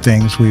good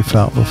things we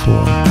felt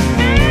before.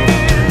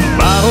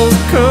 Bottles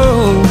of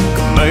Coke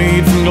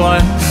made from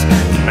glass.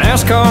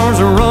 NASCARs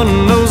are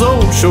running those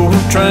old short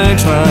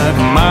tracks like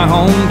my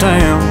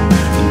hometown,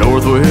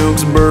 North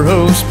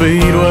Wilkesboro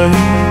Speedway.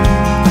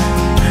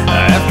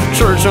 After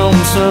church on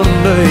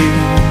Sunday,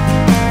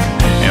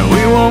 and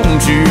we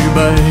want you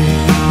back.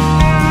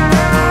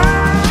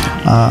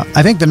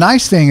 I think the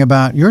nice thing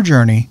about your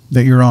journey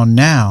that you're on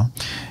now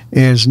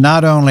is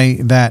not only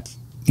that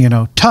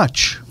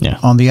touch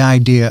on the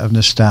idea of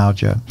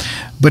nostalgia,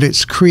 but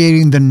it's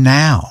creating the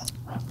now.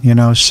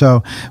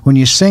 So when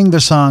you sing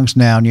the songs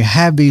now and you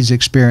have these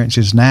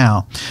experiences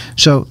now,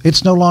 so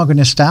it's no longer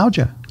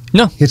nostalgia.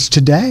 No, it's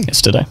today.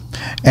 It's today,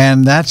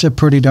 and that's a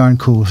pretty darn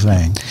cool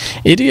thing.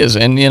 It is,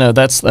 and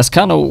that's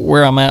kind of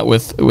where I'm at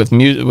with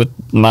music, with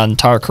my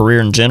entire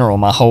career in general.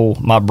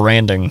 My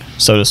branding,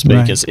 so to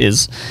speak,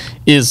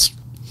 is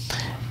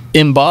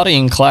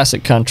embodying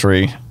classic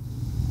country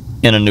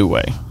in a new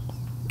way.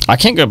 I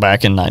can't go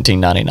back in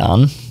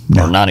 1999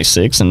 or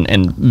 96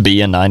 and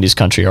be a 90s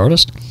country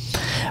artist,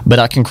 but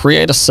I can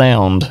create a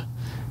sound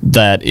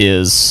that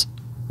is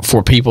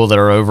for people that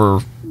are over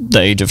the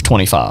age of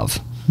 25.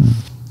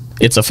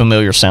 It's a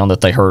familiar sound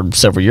that they heard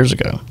several years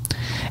ago.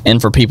 And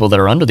for people that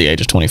are under the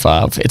age of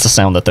 25, it's a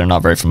sound that they're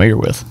not very familiar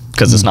with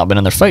because it's not been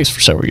in their face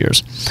for several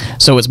years.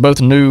 So it's both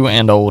new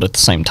and old at the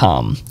same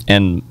time.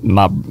 And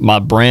my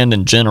brand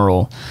in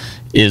general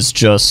is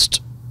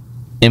just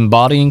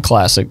embodying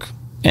classic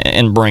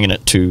and bringing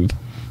it to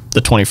the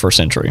 21st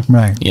century.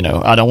 Right.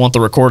 I don't want the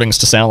recordings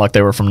to sound like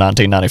they were from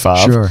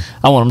 1995. Sure.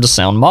 I want them to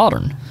sound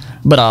modern.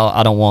 But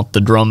I don't want the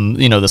drum,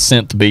 the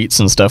synth beats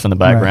and stuff in the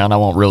background. Right. I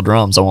want real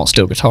drums. I want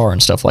steel guitar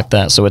and stuff like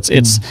that. So it's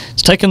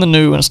taking the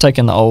new and it's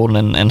taking the old,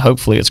 and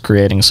hopefully it's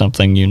creating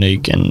something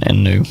unique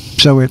and new.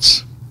 So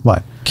it's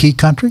what? Key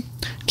country?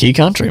 Key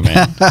country,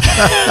 man.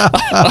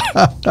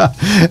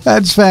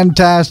 That's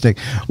fantastic.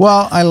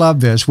 Well, I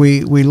love this.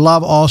 We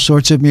love all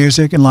sorts of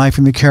music and life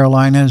in the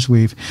Carolinas.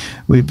 We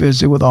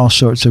visit with all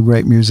sorts of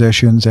great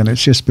musicians, and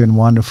it's just been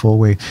wonderful.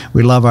 We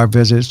love our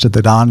visits to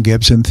the Don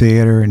Gibson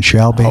Theater in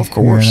Shelby. Of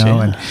course,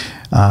 and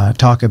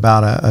talk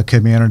about a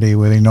community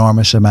with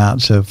enormous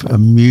amounts of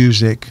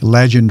music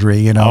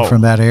legendary,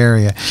 from that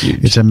area.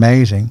 Huge. It's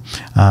amazing.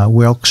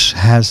 Wilkes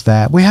has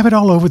that. We have it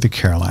all over the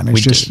Carolinas.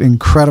 It's just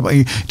incredible.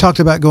 You talked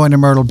about going to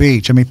Myrtle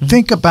Beach. I mean,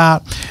 think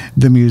about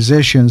the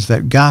musicians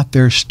that got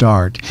their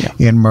start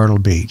in Myrtle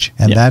Beach.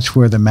 And that's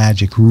where the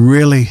magic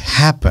really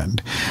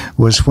happened,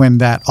 was when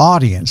that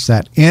audience,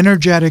 that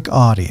energetic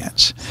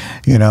audience,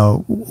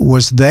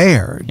 was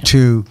there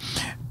to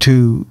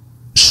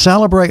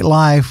celebrate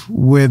life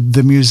with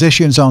the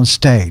musicians on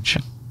stage.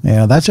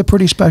 That's a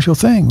pretty special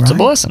thing, right? It's a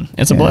blessing.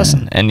 It's a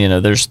blessing. And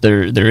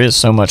there is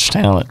so much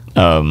talent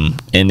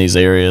in these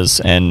areas,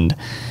 and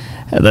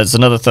that's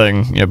another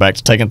thing, back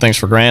to taking things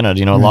for granted.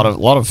 A lot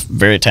of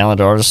very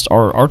talented artists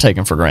are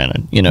taken for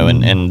granted,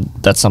 and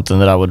that's something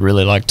that I would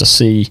really like to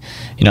see.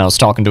 I was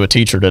talking to a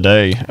teacher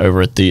today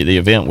over at the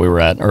event we were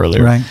at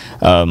earlier. Right.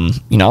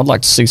 I'd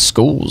like to see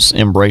schools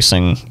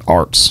embracing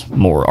arts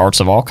more, arts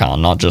of all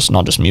kind, not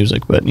just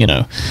music, but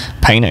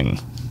painting,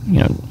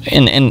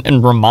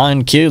 and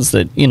remind kids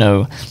that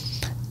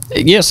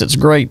yes, it's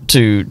great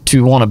to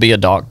want to be a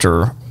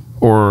doctor,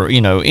 or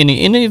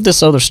any of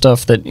this other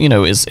stuff that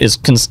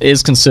is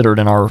considered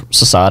in our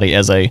society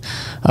as a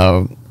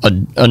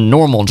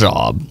normal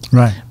job.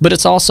 Right. But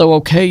it's also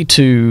okay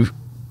to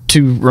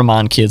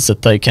remind kids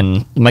that they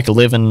can make a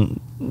living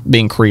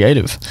being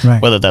creative,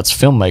 right. whether that's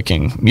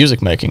filmmaking,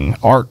 music making,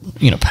 art,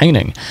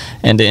 painting,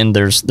 and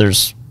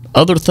there's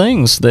other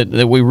things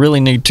that we really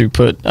need to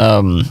put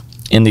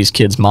in these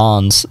kids'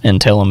 minds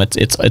and tell them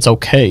it's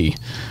okay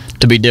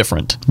to be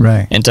different,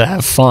 right, and to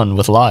have fun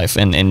with life,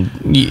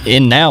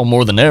 and now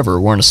more than ever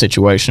we're in a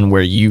situation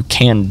where you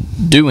can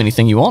do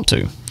anything you want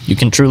to. You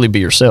can truly be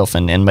yourself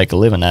and make a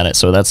living at it.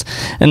 So that's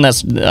I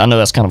know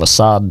that's kind of a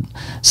side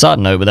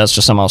note, but that's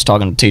just something I was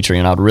talking to a teacher,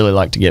 and I'd really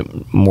like to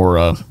get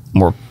more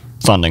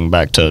funding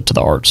back to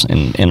the arts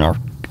in our.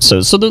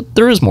 So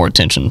there is more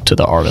attention to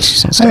the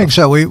artists and stuff. I think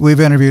so. We've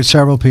interviewed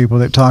several people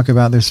that talk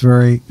about this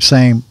very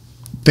same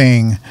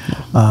thing,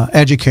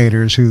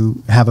 educators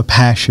who have a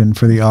passion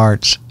for the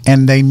arts,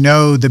 and they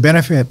know the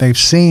benefit they've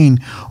seen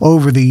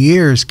over the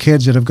years,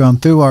 kids that have gone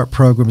through art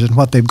programs and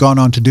what they've gone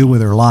on to do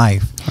with their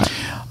life.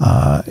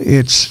 Right.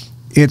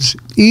 It's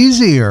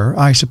easier,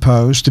 I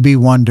suppose, to be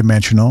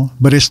one-dimensional,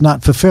 but it's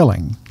not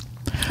fulfilling.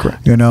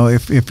 Correct.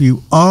 If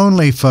you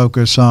only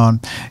focus on,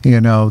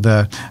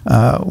 the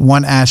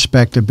one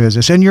aspect of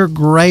business, and you're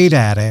great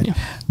at it, yeah.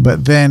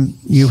 but then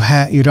you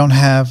don't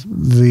have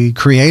the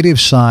creative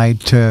side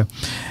to,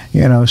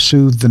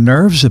 soothe the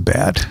nerves a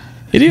bit.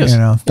 It is.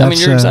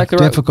 That's you're exactly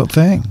a difficult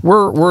thing.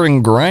 We're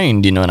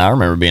ingrained, and I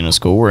remember being in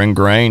school. We're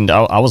ingrained.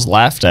 I was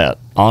laughed at.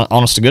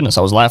 Honest to goodness,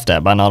 I was laughed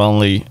at by not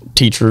only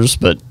teachers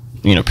but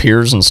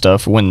peers and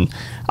stuff when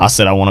I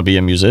said I want to be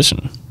a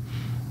musician.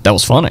 That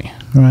was funny.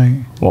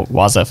 Right. Well,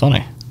 why is that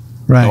funny?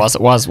 Right.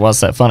 Why's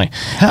that funny?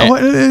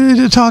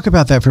 Talk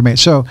about that for a minute.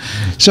 So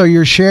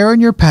you're sharing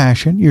your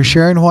passion, you're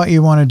sharing what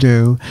you want to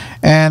do,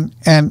 and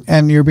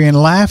you're being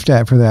laughed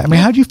at for that. I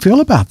mean, how do you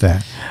feel about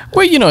that?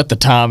 Well, at the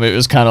time it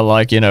was kind of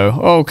like,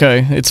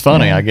 okay, it's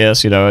funny, yeah. I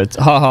guess, it's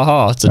ha ha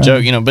ha, it's a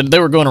joke, but they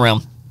were going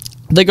around.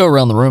 They go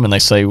around the room and they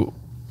say,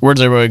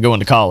 where's everybody going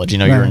to college?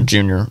 Right. You're in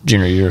junior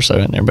year or so,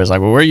 and everybody's like,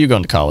 well, where are you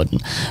going to college?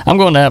 And I'm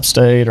going to App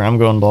State, or I'm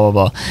going blah,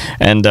 blah, blah.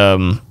 And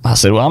I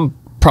said, well, I'm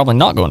probably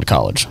not going to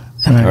college.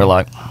 And they were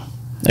like,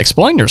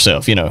 explain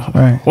yourself,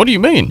 Right. What do you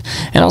mean?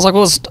 And I was like,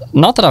 well, it's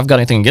not that I've got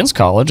anything against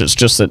college. It's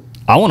just that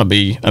I want to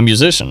be a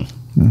musician.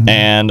 Mm-hmm.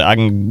 And I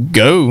can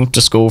go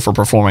to school for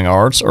performing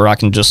arts, or I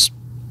can just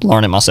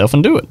learn it myself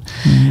and do it,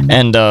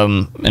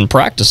 mm-hmm. and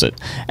practice it.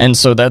 And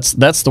so that's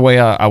the way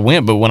I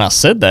went. But when I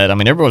said that,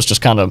 everybody was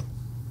just kind of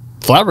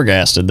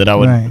flabbergasted that I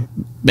would, right.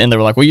 And they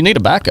were like, well, you need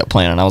a backup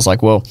plan. And I was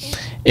like, well,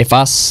 if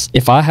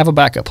I have a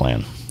backup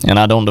plan and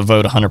I don't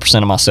devote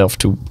 100% of myself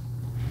to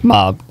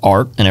my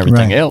art and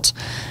everything right. else,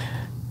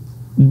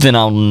 then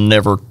I'll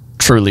never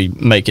truly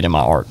make it in my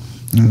art.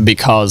 Mm-hmm.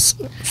 Because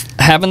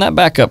having that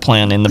backup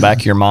plan in the back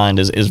of your mind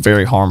is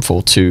very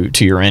harmful to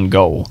your end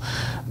goal.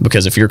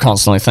 Because if you're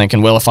constantly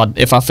thinking, well,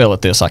 if I fail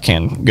at this, I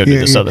can go do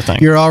this other thing.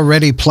 You're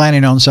already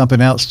planning on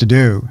something else to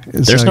do.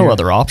 There's no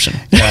other option.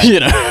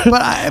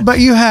 Right. But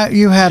you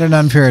had an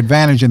unfair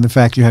advantage in the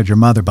fact you had your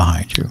mother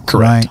behind you. Correct.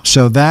 Right?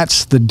 So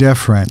that's the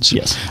difference.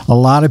 Yes. A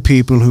lot of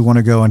people who want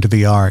to go into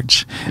the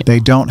arts, they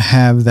don't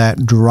have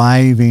that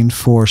driving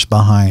force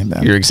behind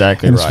them. You're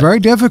exactly and right. It's very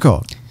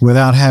difficult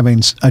without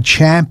having a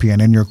champion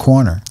in your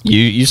corner.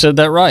 You said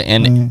that right,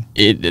 and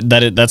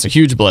that's a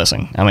huge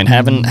blessing.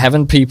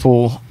 Having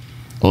people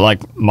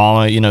like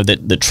Mama,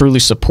 that truly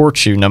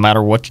supports you no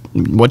matter what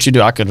you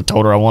do. I could have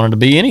told her I wanted to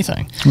be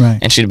anything, right.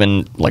 and she'd have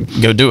been like,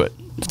 go do it.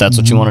 If that's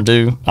what you want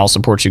to do, I'll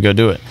support you, go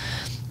do it.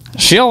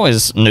 She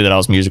always knew that I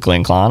was musically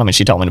inclined.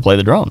 She taught me to play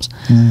the drums.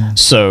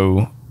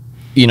 So,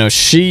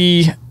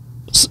 she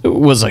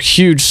was a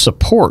huge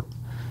support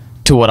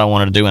to what I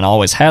wanted to do, and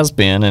always has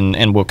been,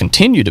 and will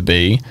continue to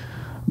be.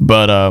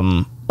 But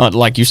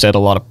like you said, a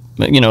lot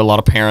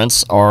of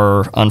parents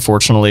are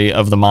unfortunately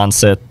of the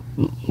mindset,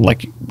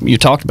 like you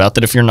talked about,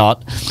 that if you're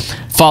not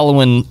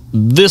following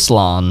this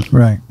line,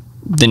 right,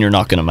 then you're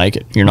not going to make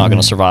it. You're not going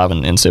to survive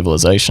in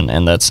civilization.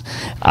 And that's,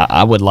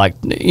 I would like,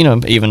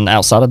 even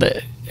outside of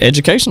the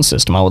education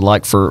system, I would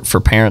like for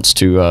parents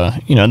to,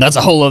 and that's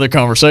a whole other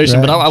conversation,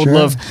 right, but I would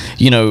love,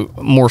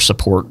 more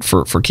support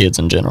for kids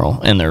in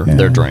general and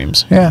their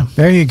dreams. Yeah,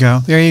 there you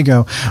go.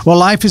 Well,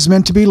 life is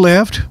meant to be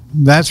lived.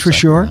 That's for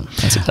sure.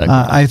 That's exactly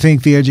right. I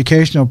think the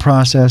educational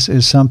process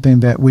is something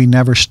that we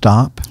never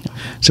stop.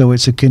 So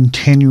it's a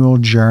continual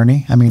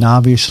journey.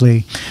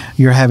 Obviously,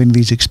 you're having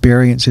these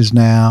experiences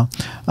now.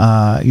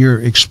 You're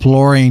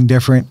exploring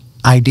different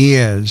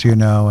ideas,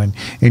 and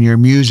in your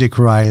music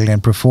writing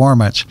and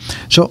performance.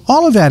 So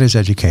all of that is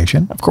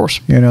education. Of course.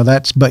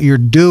 But you're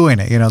doing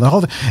it. The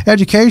whole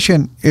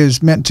education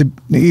is meant to,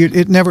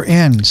 it never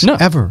ends. No.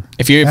 Ever.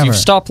 If you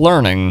stop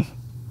learning,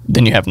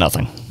 then you have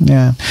nothing.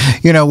 Yeah.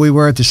 We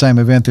were at the same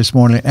event this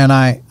morning, and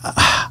I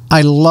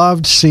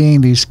loved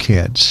seeing these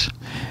kids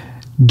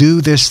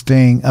do this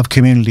thing of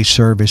community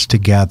service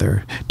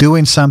together,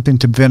 doing something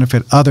to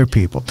benefit other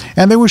people.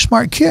 And they were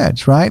smart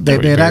kids, right?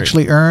 They had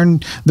actually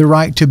earned the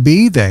right to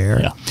be there.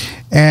 Yeah.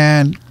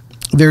 And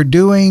they're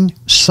doing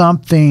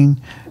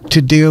something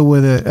to deal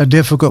with a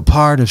difficult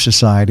part of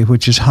society,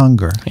 which is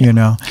hunger,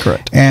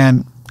 Correct.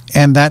 And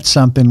that's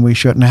something we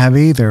shouldn't have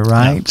either,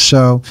 right? No.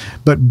 So,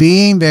 but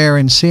being there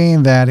and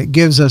seeing that, it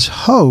gives us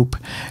hope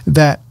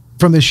that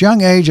from this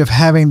young age of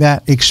having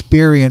that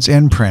experience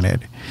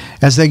imprinted,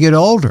 as they get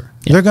older,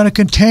 they're going to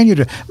continue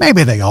to,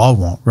 maybe they all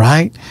won't,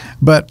 right?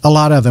 But a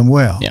lot of them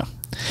will. Yeah.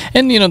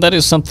 And, that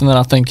is something that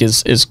I think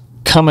is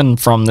coming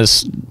from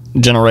this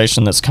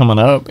generation that's coming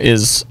up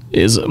is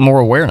more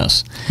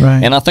awareness.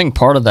 Right. And I think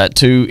part of that,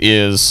 too,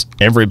 is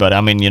everybody.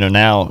 I mean,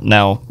 now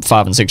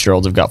 5- and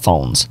 6-year-olds have got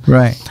phones.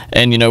 Right.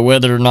 And,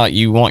 whether or not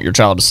you want your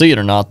child to see it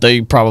or not,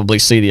 they probably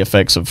see the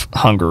effects of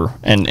hunger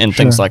and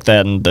things like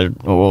that. And they're,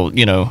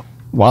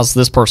 why is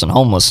this person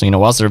homeless?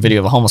 Why is there a video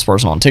of a homeless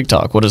person on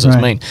TikTok? What does this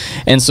mean?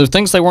 And so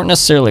things they weren't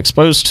necessarily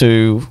exposed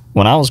to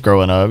when I was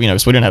growing up,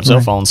 because we didn't have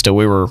cell phones till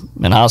we were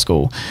in high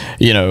school,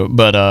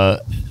 but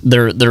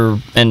they're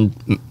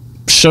and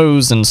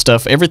shows and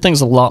stuff,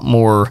 everything's a lot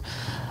more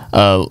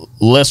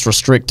less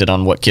restricted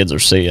on what kids are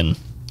seeing.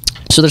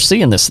 So they're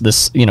seeing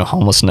this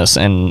homelessness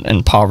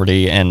and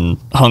poverty and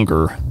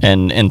hunger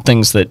and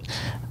things that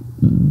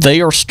they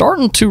are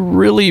starting to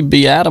really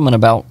be adamant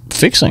about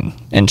fixing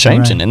and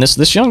changing. Right. And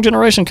this young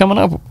generation coming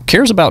up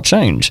cares about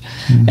change.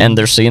 Mm-hmm. And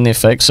they're seeing the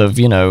effects of,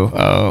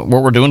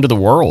 what we're doing to the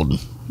world.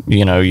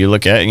 You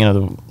look at,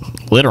 the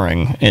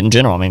littering in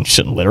general. I mean,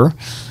 shouldn't litter.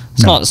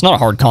 It's not a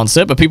hard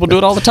concept, but people do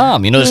it all the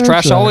time. There's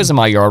trash always in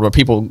my yard where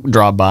people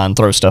drive by and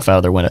throw stuff out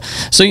of their window.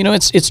 So,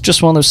 it's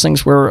just one of those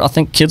things where I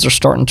think kids are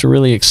starting to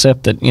really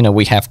accept that,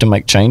 we have to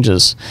make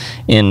changes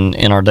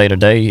in our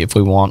day-to-day if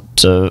we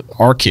want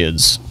our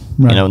kids,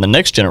 in the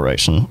next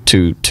generation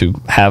to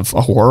have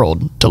a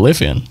world to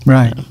live in.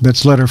 Right.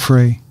 That's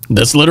litter-free.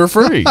 That's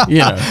litter-free.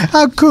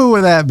 How cool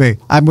would that be?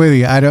 I'm with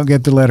you. I don't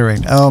get the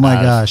littering. Oh, my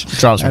gosh. It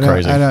drives me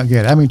crazy. I don't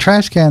get it. I mean,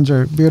 trash cans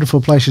are beautiful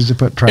places to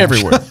put trash.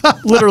 Everywhere.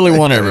 Literally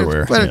one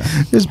everywhere.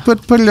 Just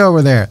put it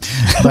over there.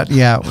 But,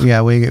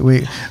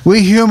 we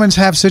humans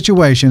have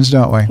situations,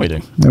 don't we? We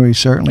do. We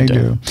certainly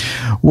do.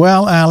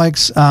 Well,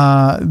 Alex,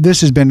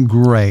 this has been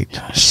great.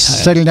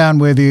 Sitting down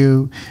with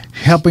you,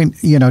 helping,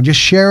 just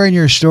sharing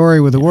your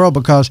story with the world,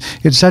 because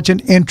it's such an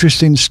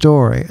interesting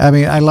story. I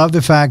mean, I love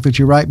the fact that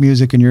you write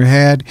music in your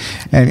head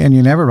and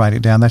you never write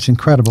it down. That's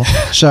incredible.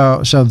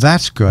 So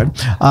that's good.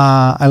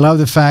 I love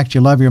the fact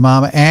you love your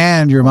mama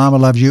and your mama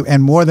loves you.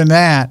 And more than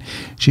that,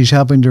 she's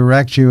helping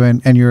direct you,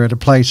 and you're at a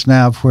place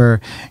now where,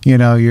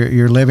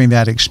 you're living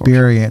that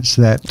experience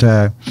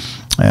that,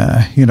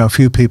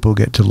 few people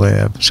get to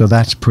live. So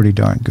that's pretty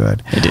darn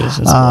good. It is.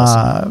 It's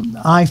awesome.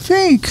 I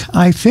think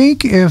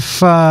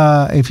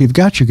if you've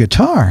got your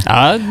guitar,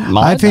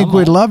 I think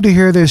we'd love to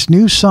hear this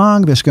new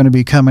song that's going to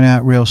be coming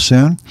out real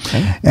soon,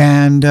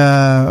 and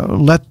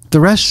let the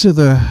rest of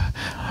the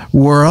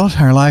world,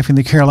 our Life in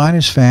the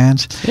Carolinas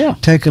fans,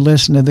 take a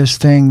listen to this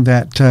thing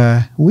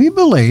that we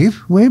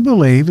believe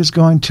is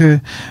going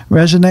to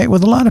resonate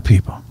with a lot of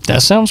people.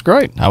 That sounds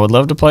great. I would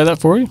love to play that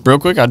for you. Real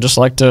quick, I'd just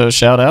like to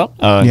shout out,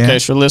 in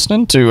case you're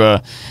listening,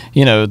 to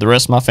the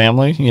rest of my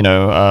family,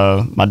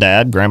 my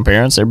dad,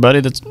 grandparents,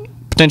 everybody that's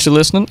potentially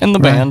listening, and the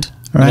band.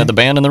 Right. The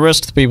band and the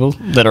rest of the people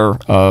that are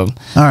all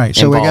right.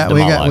 So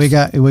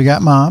we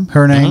got Mom.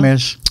 Her name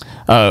is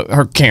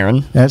her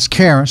Karen. That's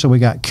Karen. So we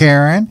got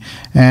Karen,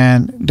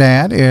 and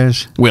Dad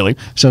is Willie.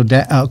 So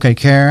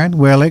Karen,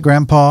 Willie,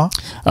 Grandpa,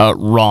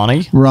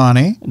 Ronnie.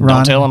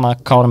 Don't tell him I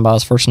called him by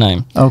his first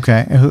name.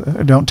 Okay.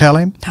 Don't tell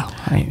him. No,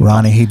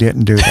 Ronnie. He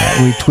didn't do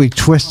that. we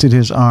twisted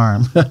his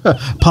arm.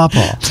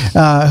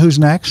 Papa. Who's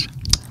next?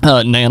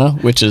 Nana,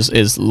 which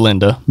is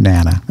Linda.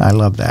 Nana, I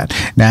love that.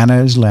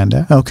 Nana is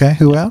Linda. Okay,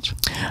 who else?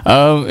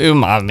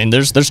 I mean,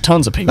 there's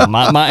tons of people.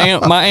 My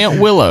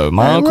aunt Willow,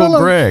 my uncle Willow.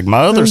 Greg,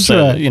 my other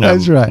set,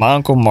 That's right. my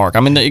uncle Mark. I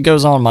mean, it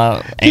goes on. My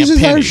aunt This is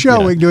Penny, our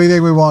show. We can do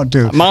anything we want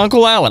to. My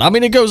uncle Alan. I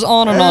mean, it goes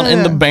on and on.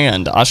 In the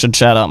band, I should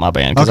shout out my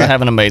band because I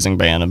have an amazing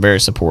band. I'm very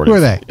supportive.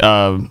 Who are they?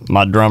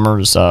 My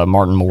drummer's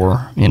Martin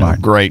Moore.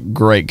 Martin.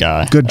 Great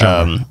guy. Good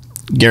drummer.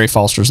 Gary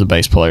Foster's the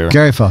bass player.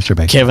 Gary Foster,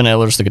 bass. Kevin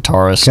Eller's the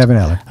guitarist. Kevin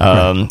Eller.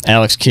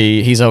 Alex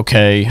Key, he's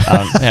okay.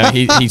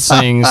 He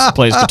sings,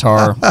 plays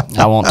guitar.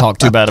 I won't talk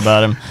too bad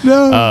about him.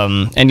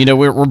 No. And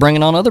we're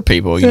bringing on other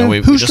people.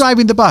 Who's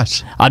driving the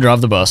bus? I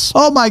drive the bus.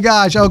 Oh my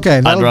gosh! Okay,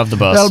 I drive the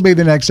bus. That'll be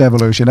the next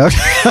evolution. Okay.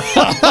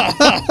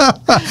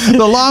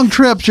 The long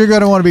trips, you're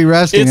going to want to be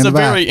resting. It's in the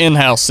a very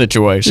in-house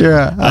situation.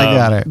 Yeah, I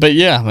got it. But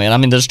yeah, man. I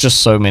mean, there's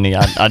just so many.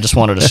 I just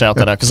wanted to shout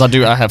that out because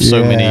I have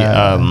so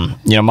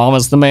many.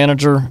 Mama's the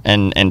manager, and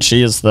and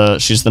she's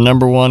the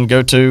number one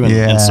go-to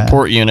and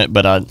support unit.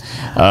 But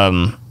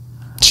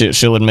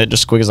she'll admit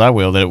just as quick as I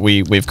will that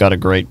we've got a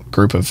great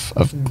group of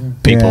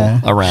people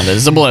around it.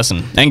 It's a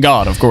blessing, and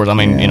God, of course. I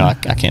mean, I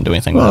can't do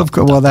anything. Well,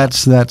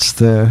 that's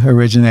the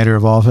originator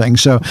of all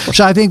things. So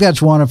I think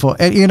that's wonderful.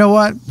 And you know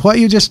what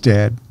you just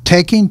did,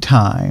 taking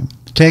time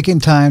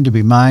to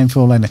be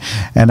mindful and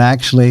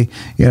actually,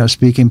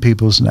 speaking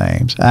people's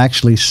names,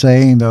 actually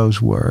saying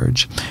those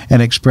words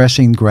and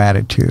expressing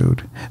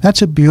gratitude.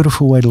 That's a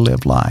beautiful way to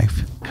live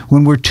life.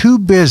 When we're too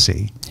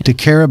busy to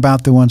care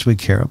about the ones we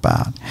care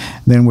about,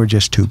 then we're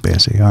just too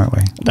busy, aren't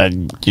we?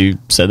 You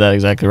said that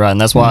exactly right, and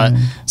that's why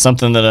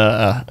something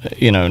that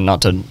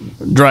not to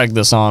drag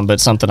this on, but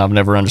something I've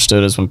never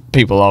understood is when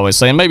people always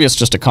say, and maybe it's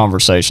just a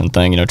conversation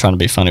thing, trying to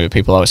be funny, but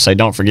people always say,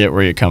 "Don't forget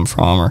where you come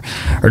from,"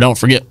 or "Don't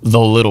forget the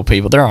little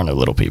people." There are no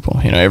little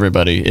people.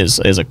 Everybody is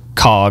a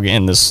cog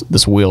in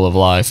this wheel of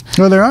life.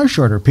 Well, there are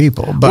shorter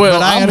people,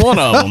 but I'm one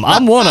of them.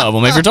 I'm one of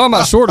them. If you're talking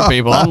about shorter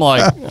people, I'm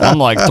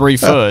like 3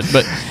 foot,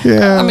 but.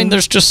 Yeah. I mean,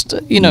 there's just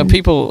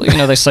people.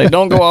 They say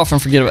don't go off and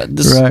forget about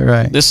this.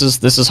 Right. This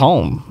is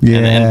home.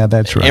 Yeah,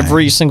 that's right.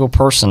 Every single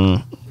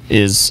person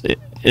is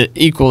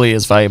equally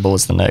as valuable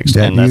as the next.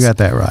 Yeah, you got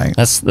that right.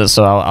 That's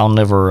so I'll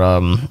never,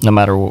 no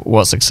matter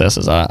what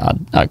successes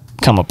I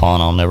come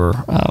upon, I'll never.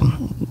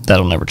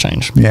 That'll never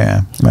change.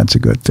 Yeah, that's a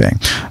good thing.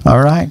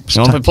 All right.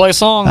 You want to play a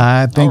song?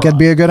 I think it'd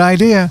be a good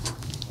idea.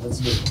 Let's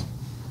do it.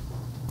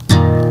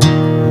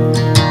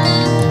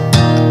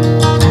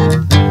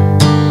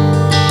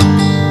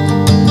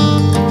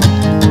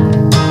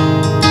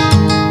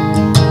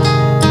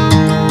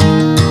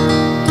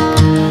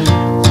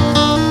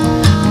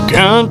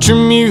 Country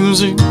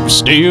music,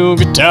 steel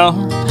guitar,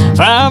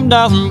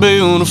 $5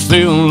 bill to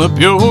fill up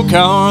your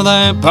car.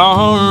 That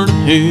part of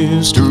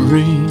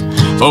history,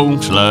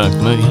 folks like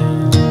me,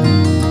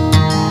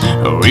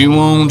 we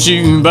want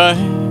you back.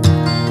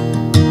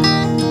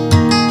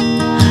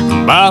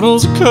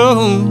 Bottles of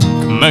Coke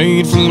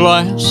made from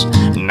glass,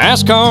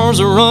 NASCARs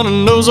are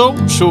running those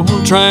old short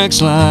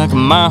tracks like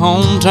my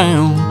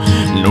hometown,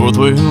 North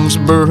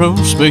Wilkesboro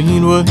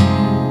Speedway.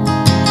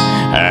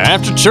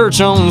 After church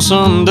on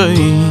Sunday,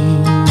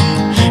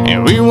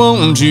 and we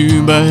want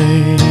you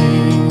back.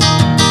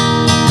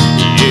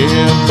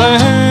 Yeah,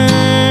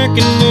 back,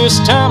 and it's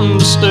time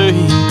to stay.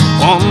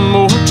 One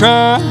more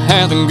try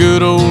at the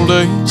good old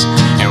days,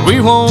 and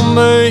we won't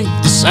make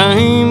the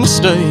same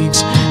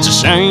mistakes. It's a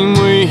shame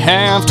we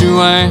have to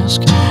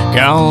ask,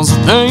 'cause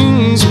the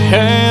things we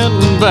had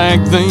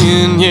back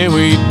then, yeah,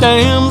 we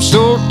damn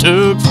sure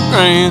took for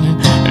granted.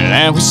 And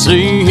now we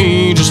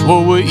see just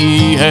what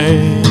we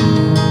had.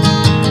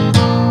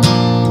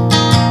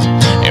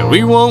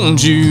 We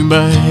want you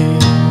back.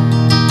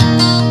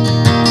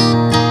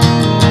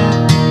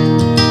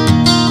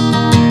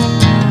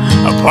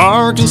 A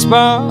parking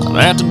spot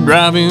at the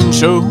drive-in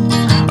show,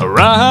 a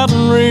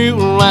riding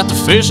reel at the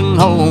fishing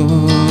hole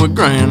with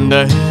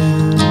Granddad.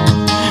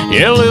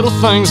 Yeah, little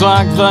things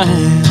like that.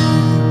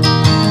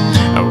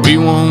 We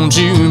want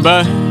you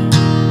back.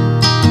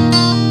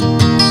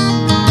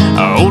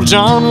 Old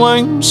John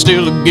Wayne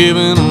still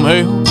giving them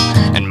hell,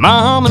 and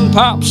mom and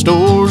pop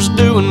stores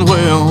doing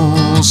well.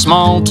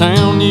 Small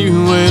town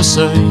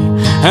USA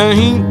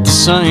ain't the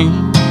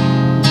same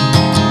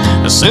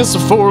since the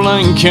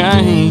 4-lane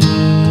came,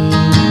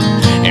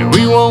 and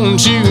we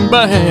want you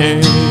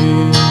back.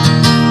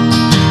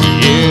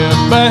 Yeah,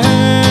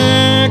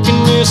 back,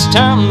 and it's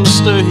time to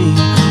stay.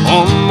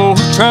 One more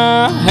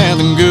try at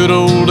the good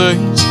old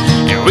days,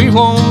 and we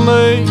won't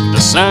make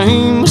the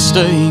same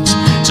mistakes.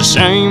 It's a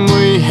shame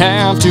we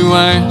have to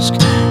ask,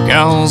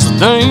 'cause the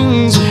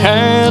things we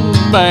had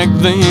back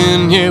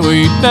then, yeah,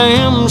 we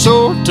damn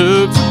sure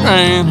took for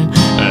granted.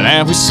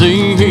 Now we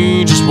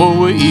see just what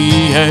we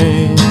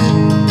had.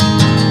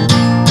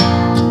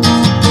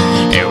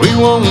 Yeah, we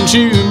want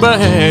you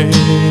back.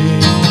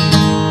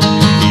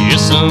 Yeah,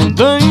 some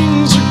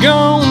things are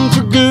gone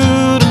for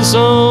good and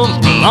some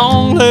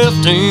long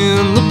left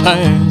in the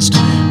past,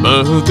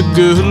 but the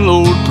good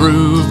Lord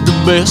proved the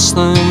best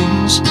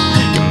things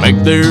can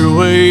make their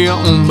way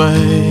on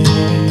back.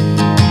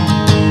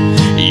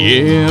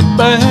 Yeah,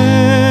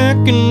 back,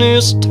 and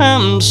it's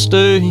time to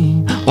stay.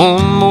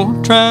 One more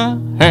try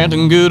at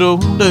the good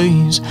old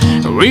days.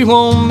 We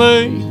won't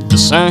make the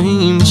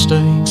same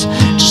mistakes.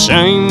 It's a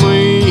shame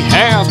we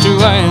have to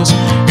ask,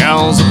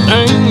 'cause the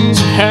things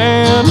we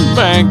had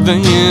back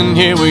then,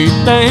 yeah, we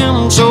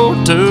damn sure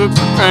took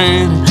for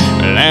granted.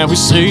 But now we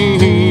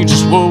see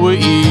just what we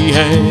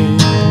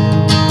had.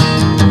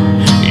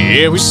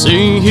 Yeah, we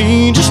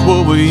see just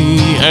what we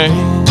had.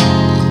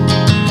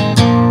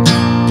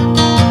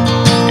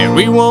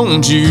 We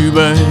want you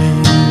back.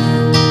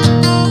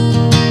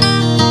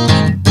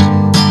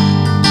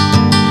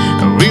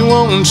 We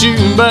want you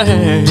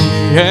back.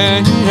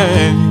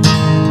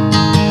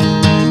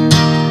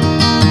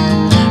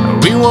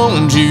 We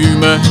want you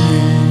back.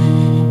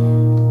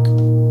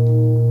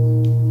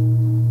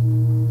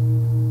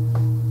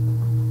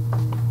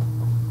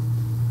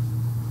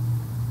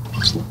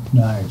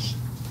 Nice.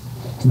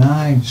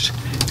 Nice.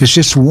 It's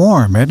just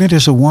warm, isn't it?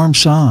 It's a warm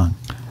song.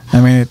 I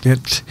mean,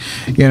 it's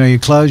you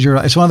close your.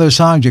 It's one of those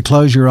songs you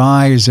close your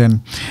eyes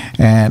and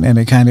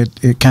it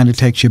kind of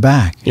takes you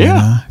back. Yeah. You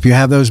know? If you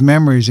have those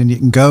memories and you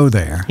can go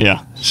there.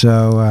 Yeah.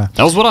 So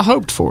that was what I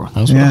hoped for.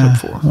 That was what I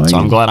hoped for. Well, so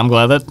I'm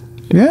glad that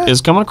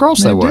is coming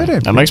across that way.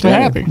 That makes me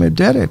happy. It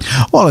did it.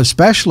 Well,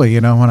 especially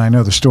when I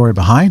know the story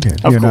behind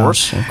it. Of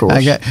course.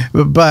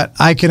 But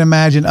I can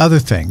imagine other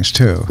things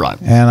too. Right.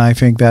 And I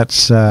think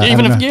that's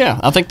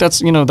I think that's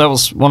that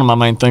was one of my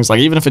main things.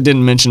 Like even if it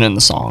didn't mention it in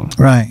the song,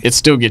 right, it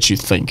still gets you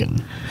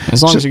thinking.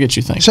 As long as it gets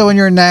you thinking. So when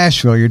you're in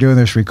Nashville, you're doing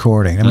this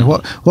recording. I mean,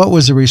 what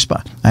was the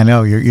response? I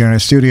know you're in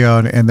a studio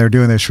and they're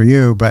doing this for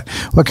you, but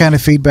what kind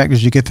of feedback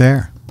did you get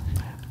there?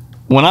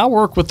 When I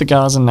work with the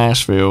guys in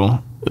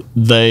Nashville,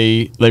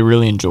 they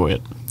really enjoy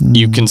it.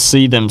 You can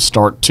see them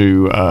start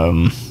to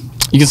come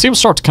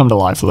to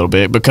life a little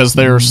bit because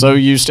they're so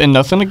used, and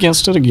nothing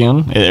against it.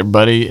 Again,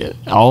 everybody,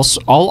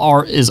 all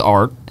art is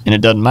art, and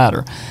it doesn't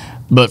matter.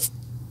 But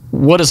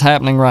what is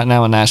happening right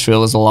now in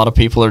Nashville is a lot of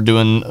people are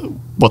doing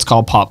what's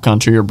called pop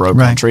country or bro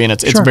country, and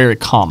it's very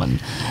common.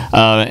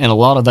 And a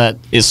lot of that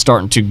is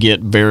starting to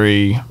get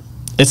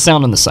it's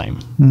sounding the same.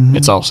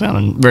 It's all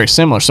sounding very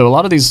similar. So a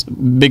lot of these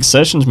big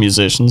sessions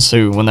musicians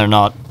who, when they're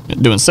not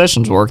doing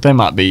sessions work, they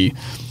might be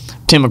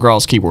Tim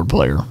McGraw's keyboard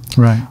player,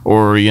 right,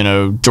 or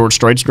George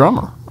Strait's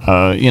drummer.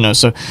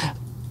 So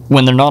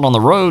when they're not on the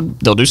road,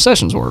 they'll do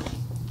sessions work.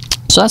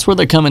 So that's where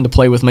they come into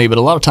play with me. But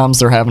a lot of times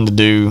they're having to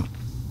do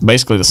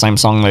basically the same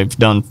song they've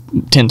done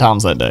 10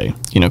 times that day,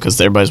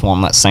 because everybody's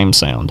wanting that same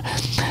sound.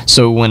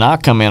 So when I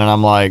come in and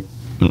I'm like,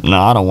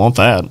 no, I don't want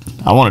that.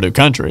 I want to do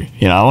country.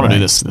 I want to do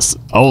this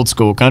old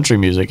school country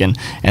music. And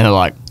they're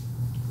like,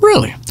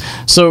 really?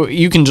 So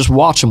you can just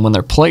watch them when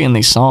they're playing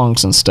these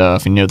songs and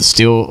stuff. And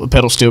the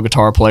pedal steel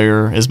guitar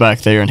player is back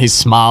there and he's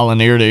smiling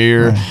ear to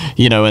ear. Right.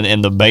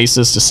 And the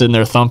bassist is sitting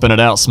there thumping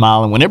it out,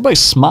 smiling. When everybody's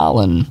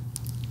smiling,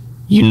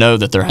 you know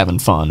that they're having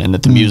fun and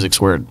that the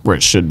music's where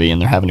it should be and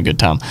they're having a good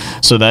time.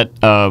 So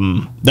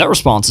that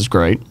response is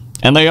great.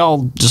 And they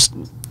all just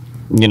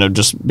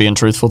being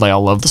truthful, they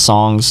all love the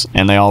songs,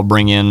 and they all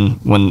bring in,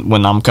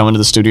 when I'm coming to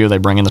the studio, they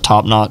bring in the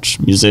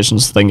top-notch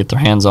musicians that they can get their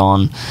hands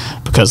on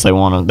because they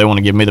want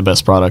to give me the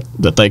best product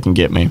that they can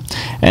get me.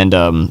 And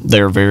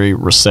they're very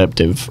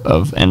receptive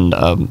of and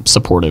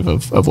supportive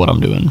of what I'm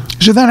doing.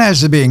 So that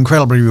has to be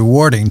incredibly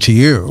rewarding to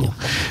you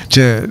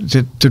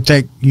to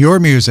take your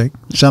music,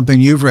 something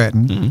you've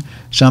written,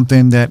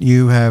 something that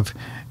you have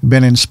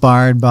been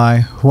inspired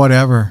by,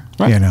 whatever,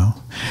 right,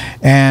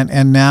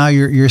 and now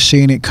you're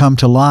seeing it come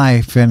to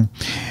life, and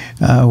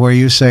where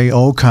you say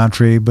old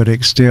country, but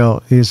it's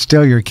still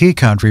your key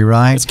country,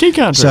 right? It's key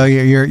country. So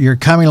you're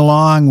coming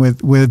along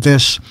with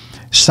this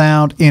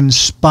sound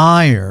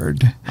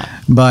inspired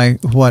by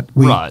what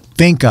we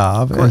think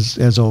of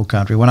as old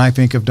country. When I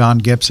think of Don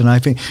Gibson, I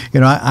think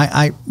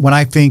I when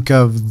I think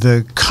of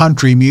the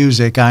country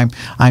music, I'm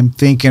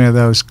thinking of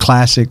those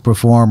classic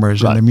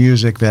performers and the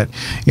music that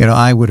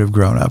I would have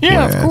grown up with.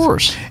 Yeah, of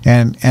course.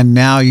 And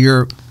now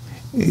you're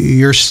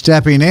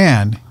stepping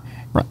in.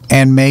 Right.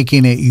 And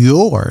making it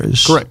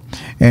yours, correct,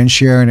 and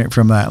sharing it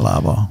from that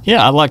level.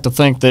 Yeah, I'd like to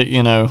think that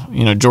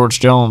George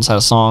Jones had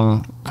a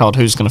song called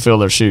 "Who's Gonna Fill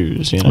Their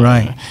Shoes,"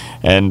 right,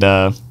 and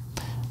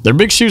they're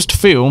big shoes to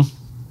fill,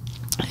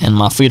 and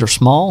my feet are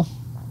small,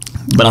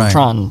 but I'm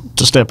trying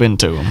to step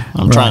into them.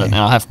 I'm trying to.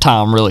 I have to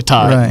tie them really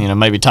tight.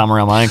 Maybe tie them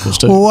around my ankles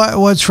too.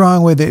 Well, what's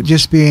wrong with it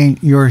just being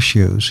your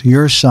shoes,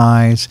 your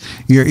size,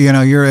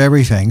 your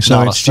everything?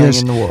 So it's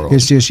just in the world.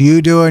 It's just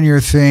you doing your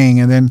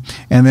thing, and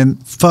then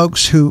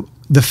folks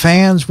the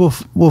fans will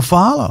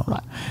follow.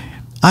 Right.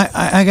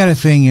 I got a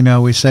thing,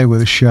 we say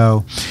with a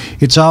show,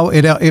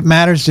 it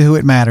matters to who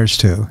it matters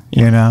to.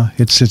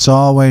 It's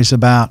always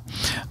about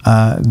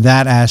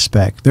that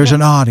aspect. There's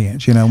an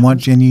audience,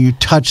 once and you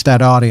touch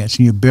that audience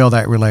and you build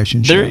that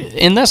relationship.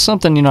 And that's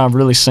something I've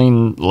really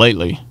seen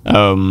lately.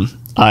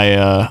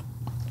 I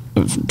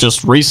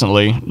just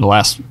recently,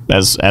 last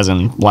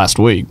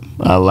week,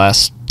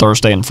 last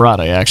Thursday and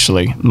Friday,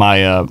 actually,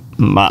 my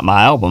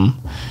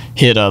album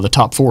hit the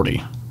top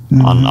 40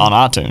 on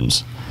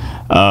iTunes.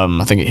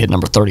 I think it hit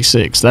number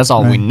 36. That's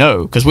all we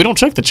know because we don't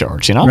check the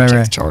charts. I don't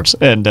check the charts.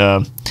 And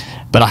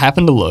but I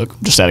happened to look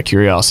just out of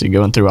curiosity,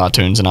 going through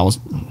iTunes, and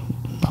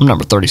I'm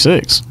number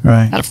 36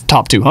 out of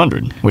top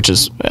 200, which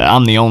is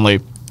I'm the only.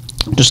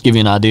 Just to give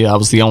you an idea, I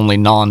was the only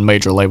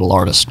non-major label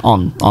artist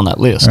on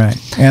that list.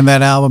 Right, and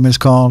that album is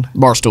called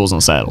Bar Stools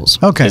and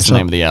Saddles. Okay, is the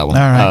name of the album.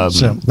 All right,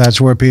 so that's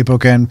where people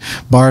can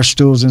bar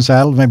stools and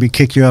saddles, maybe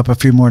kick you up a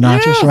few more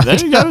notches. Yeah, there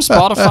you go.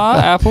 Spotify,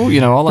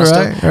 Apple, all that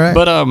stuff. Right.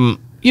 But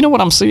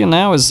what I'm seeing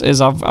now is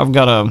I've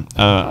got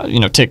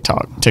a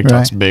TikTok.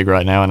 TikTok's big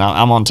right now, and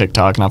I'm on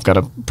TikTok, and I've got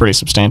a pretty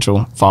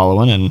substantial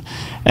following,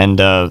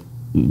 and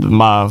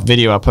my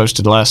video I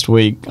posted last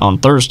week on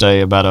Thursday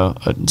about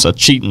a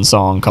cheating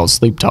song called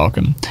 "Sleep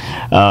Talking."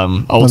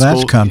 Old that's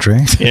school, country.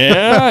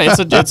 Yeah,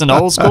 it's an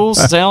old school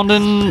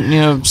sounding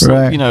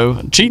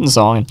cheating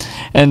song,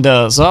 and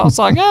so I was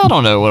like, I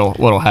don't know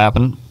what'll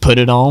happen. Put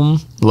it on,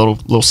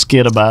 little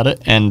skit about it,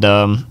 and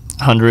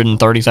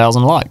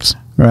 130,000 likes.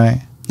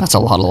 Right. That's a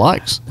lot of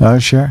likes. Oh,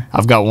 sure.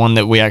 I've got one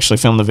that we actually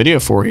filmed the video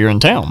for here in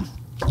town.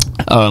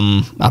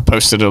 I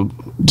posted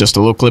just a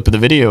little clip of the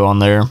video on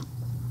there.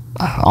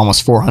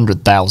 Almost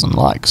 400,000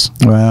 likes.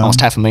 Wow. Almost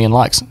 500,000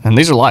 likes. And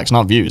these are likes,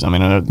 not views. I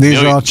mean,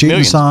 these are all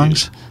cheating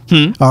songs?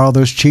 Are all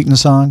those cheating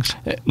songs?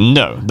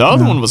 No. The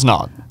other one was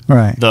not.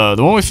 Right. The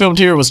one we filmed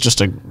here was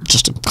just a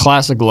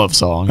classic love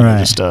song. Right.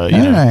 Just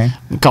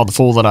called "The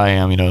Fool That I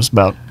Am." It's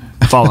about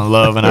falling in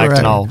love and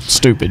acting all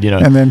stupid.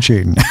 And then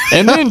cheating.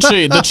 And then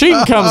cheat. The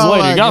cheating comes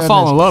later. You got to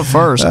fall in love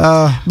first.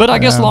 But I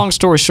guess long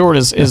story short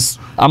is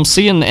I'm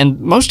seeing,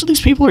 and most of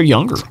these people are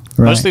younger.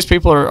 Right. Most of these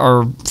people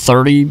are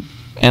 30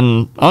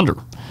 and under,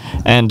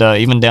 and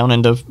even down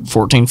into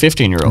 14,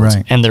 15-year-olds.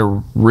 Right. And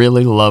they're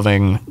really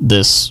loving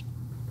this,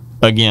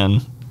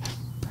 again,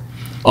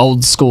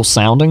 old school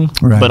sounding,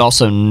 but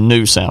also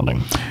new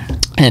sounding.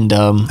 And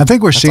I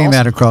think we're seeing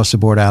that across the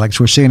board, Alex.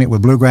 We're seeing it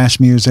with bluegrass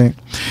music,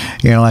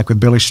 like with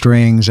Billy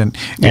Strings, and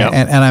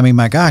I mean,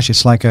 my gosh,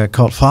 it's like a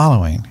cult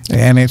following,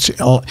 and it's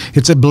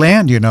a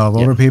blend, of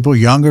older people,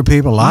 younger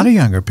people, a lot of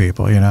younger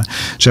people,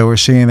 So we're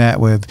seeing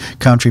that with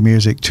country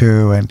music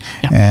too,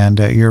 and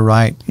you're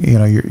right,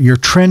 you're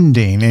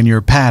trending in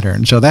your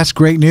pattern, so that's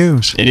great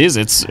news. It is.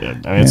 It's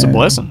a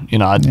blessing.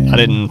 I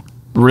didn't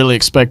really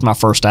expect my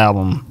first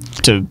album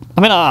to.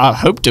 I mean, I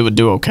hoped it would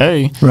do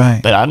okay,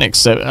 right? But I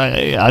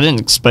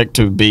didn't expect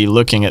to be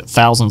looking at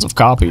thousands of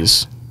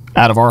copies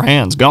out of our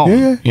hands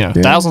gone.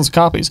 Thousands of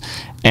copies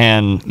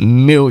and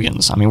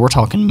millions. I mean, we're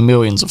talking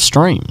millions of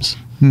streams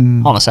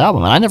on this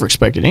album, and I never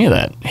expected any of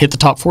that. Hit the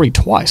top 40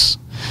 twice,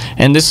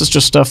 and this is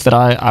just stuff that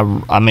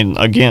I mean,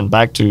 again,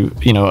 back to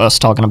us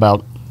talking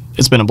about.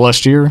 It's been a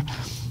blessed year.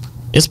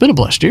 It's been a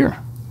blessed year.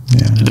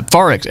 Yeah.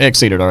 Far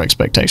exceeded our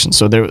expectations.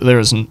 So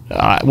there's when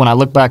I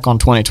look back on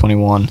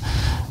 2021,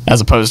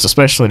 as opposed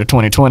especially to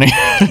 2020,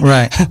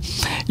 right?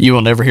 You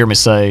will never hear me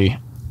say,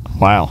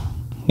 "Wow,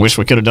 wish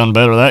we could have done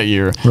better that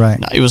year." Right.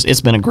 No,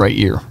 it's been a great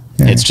year.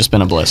 Yeah. It's just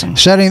been a blessing.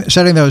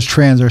 Setting those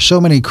trends. There's so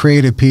many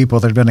creative people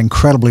that have done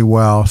incredibly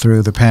well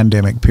through the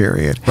pandemic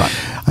period. Right.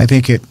 I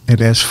think it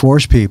has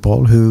forced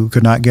people who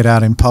could not get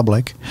out in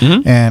public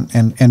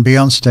and be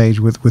on stage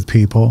with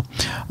people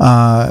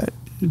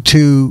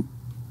to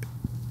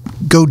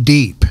go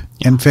deep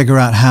and figure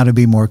out how to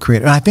be more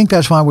creative. And I think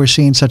that's why we're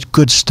seeing such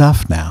good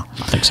stuff now.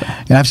 I think so.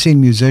 And I've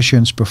seen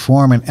musicians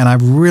perform, and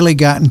I've really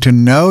gotten to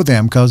know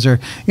them because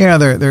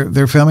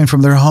they're filming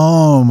from their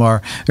home,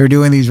 or they're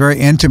doing these very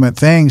intimate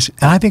things.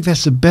 And I think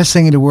that's the best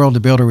thing in the world,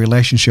 to build a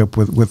relationship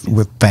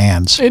with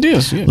fans. It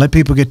is. Yeah. Let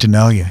people get to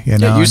know you.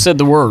 Yeah, you said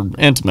the word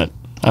intimate.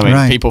 I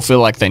mean, people feel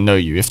like they know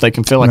you. If they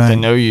can feel like they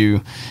know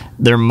you,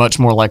 they're much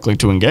more likely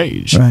to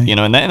engage. Right.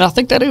 And I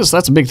think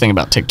that's a big thing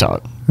about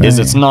TikTok.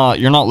 Is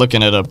you're not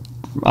looking at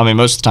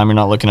most of the time you're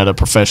not looking at a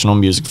professional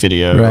music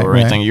video or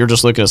anything. You're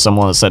just looking at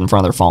someone that sat in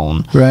front of their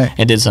phone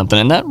and did something,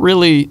 and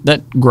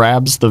that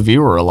grabs the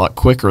viewer a lot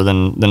quicker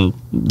than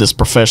this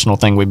professional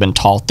thing we've been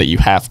taught that you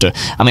have to.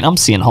 I mean, I'm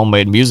seeing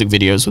homemade music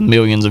videos with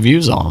millions of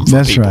views on them.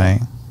 That's people.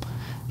 Right.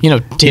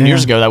 10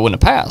 years ago that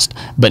wouldn't have passed,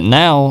 but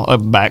now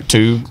back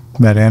to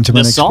that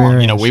intimate song.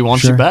 Experience. We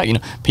want you back.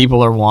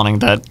 People are wanting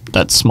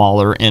that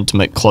smaller,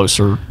 intimate,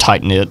 closer,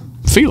 tight knit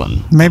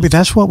feeling. Maybe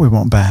that's what we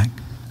want back.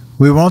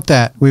 We want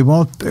that. We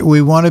want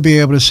to be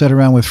able to sit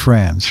around with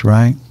friends,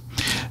 right?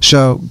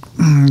 So,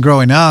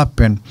 growing up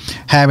and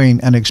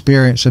having an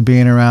experience of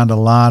being around a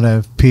lot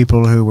of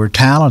people who were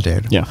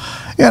talented,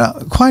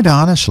 quite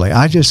honestly,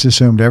 I just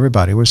assumed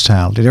everybody was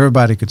talented.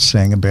 Everybody could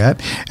sing a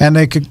bit, and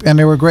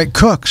they were great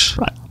cooks.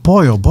 Right.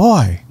 Boy, oh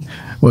boy,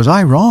 was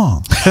I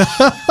wrong.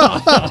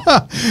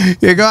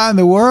 You go out in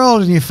the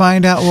world and you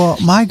find out, well,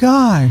 my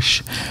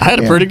gosh, I had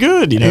it pretty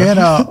good,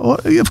 well,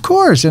 of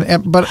course,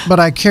 but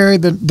I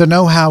carried the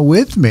know-how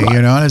with me,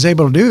 and I was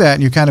able to do that.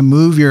 And you kind of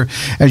move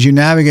as you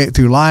navigate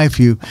through life.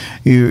 You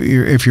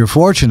if you're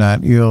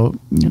fortunate,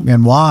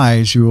 and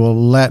wise, you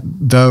will let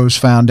those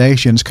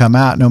foundations come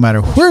out no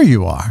matter where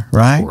you are.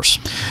 Right? Of course.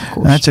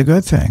 That's a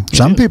good thing.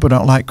 Some people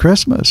don't like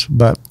Christmas,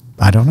 but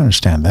I don't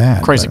understand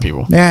that. Crazy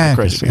people. Yeah.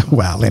 Crazy people.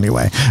 Well,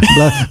 anyway,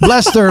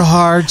 bless their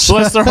hearts.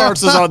 Bless their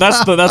hearts.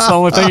 That's the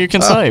only thing you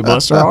can say.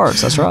 Bless their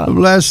hearts. That's right.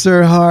 Bless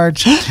their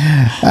hearts.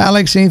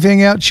 Alex,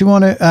 anything else you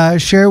want to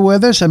share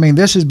with us? I mean,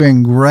 this has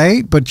been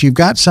great, but you've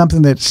got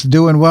something that's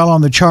doing well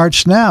on the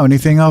charts now.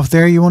 Anything off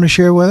there you want to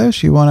share with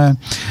us? You want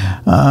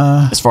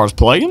to? As far as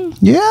playing?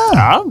 Yeah.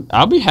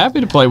 I'll be happy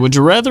to play. Would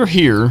you rather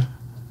hear?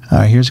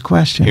 Here's a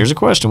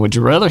question. Would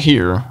you rather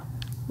hear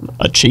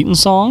a cheating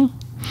song?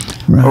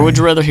 Right. Or would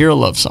you rather hear a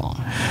love song?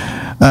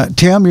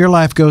 Tim, your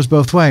life goes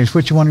both ways.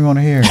 Which one do you want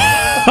to hear?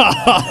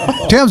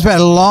 Tim's been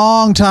a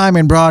long time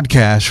in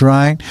broadcast,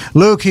 right?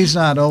 Luke, he's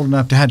not old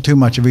enough to have too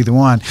much of either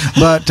one.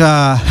 But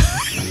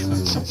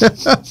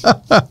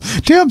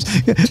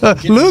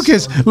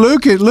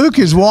Luke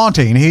is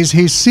wanting.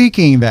 He's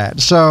seeking that.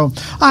 So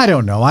I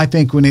don't know. I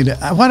think we need to.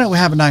 Why don't we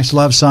have a nice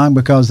love song,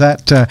 because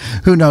that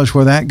who knows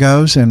where that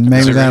goes, and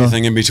maybe that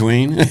anything in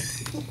between.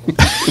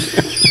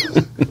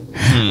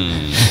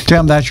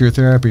 Tim, that's your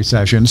therapy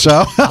session.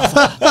 So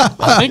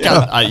I think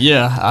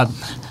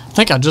I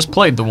think I just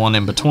played the one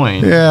in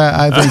between.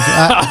 Yeah,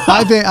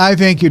 I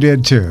think you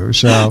did too.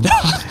 So,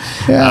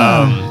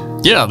 yeah.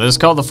 Yeah, this is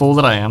called "The Fool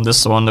That I Am." This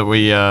is the one that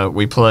we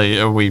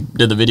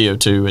did the video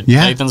to at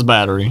Nathan's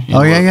Battery.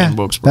 In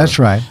Wilkesboro. That's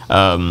right.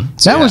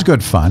 That was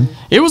good fun.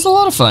 It was a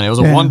lot of fun. It was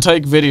a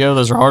one-take video.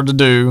 Those are hard to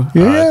do.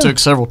 It took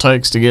several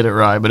takes to get it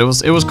right, but it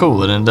was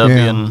cool. It ended up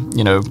being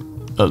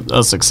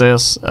a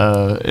success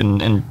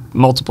in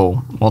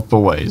multiple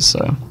ways.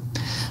 So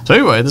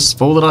anyway, this is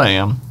 "Fool That I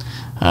Am."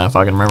 If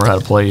I can remember how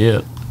to play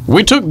it.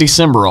 We took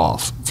December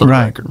off for the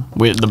record.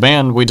 The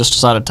band, we just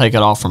decided to take it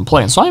off from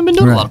playing. So I haven't been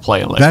doing a lot of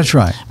playing lately. That's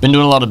right. Been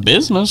doing a lot of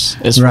business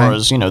as far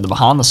as, the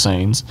behind the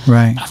scenes.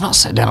 Right. I've not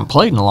sat down and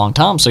played in a long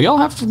time, so y'all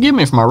have to forgive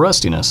me for my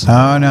rustiness.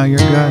 Oh, no, you're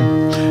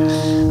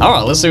good. All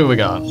right, let's see what we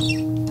got.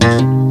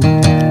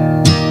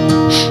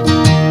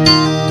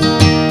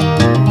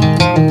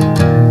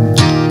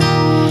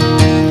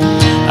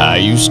 I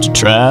used to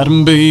try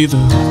to be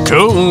the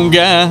cool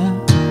guy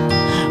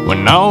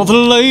when all the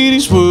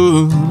ladies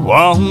would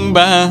walk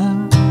by.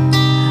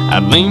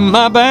 I'd lean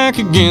my back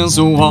against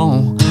the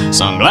wall,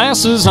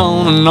 sunglasses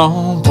on and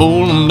all,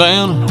 pull them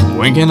down and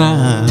wink an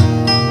eye.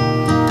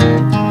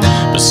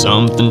 But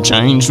something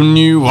changed when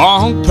you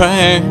walked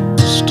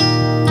past.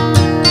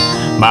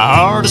 My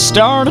heart has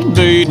started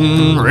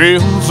beating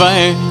real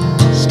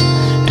fast,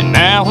 and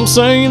now I'm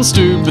saying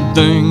stupid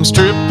things,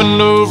 tripping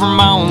over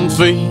my own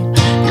feet.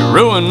 You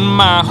ruined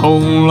my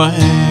whole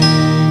life.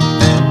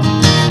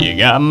 You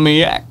got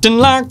me acting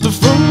like the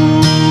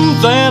fool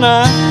that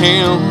I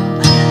am.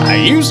 I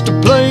used to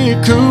play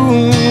it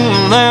cool,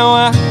 now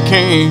I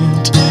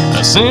can't.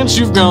 Since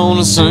you've gone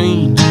and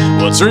seen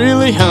what's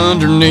really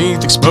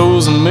underneath,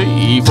 exposing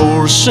me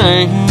for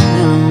shame.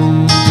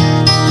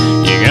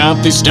 You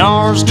got these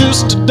stars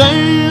just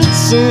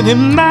dancing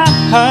in my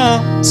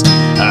eyes.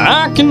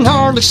 I can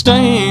hardly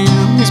stand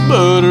these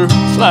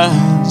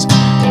butterflies.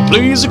 Well,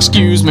 please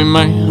excuse me,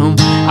 ma'am,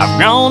 I've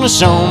gone and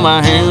shown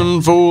my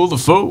hand for the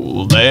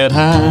fool that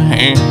I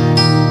am.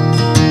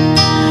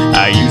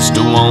 I used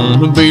to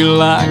want to be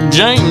like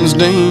James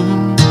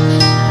Dean,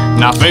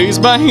 not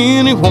fazed by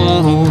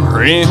anyone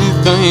or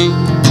anything.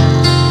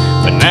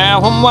 But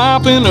now I'm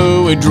wiping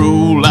away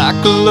drool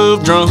like a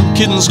love-drunk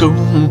kid in school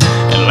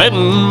and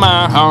letting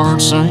my heart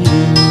sing.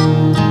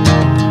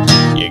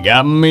 You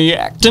got me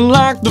acting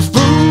like the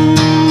fool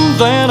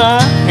that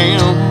I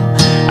am.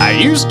 I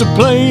used to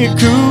play it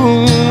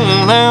cool,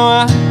 now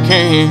I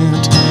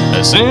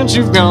can't. Since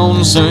you've gone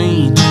and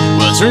seen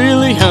what's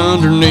really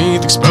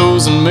underneath,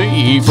 exposing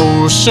me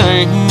for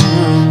shame.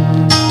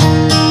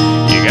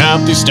 You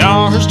got these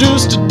stars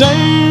just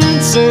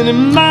dancing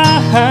in my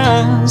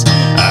eyes.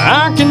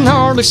 I can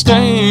hardly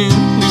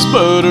stand these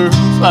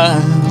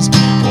butterflies.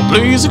 Well,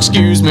 please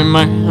excuse me,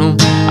 ma'am,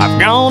 I've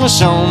gone and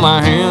shown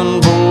my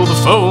hand for the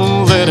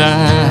fool that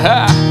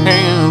I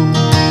am.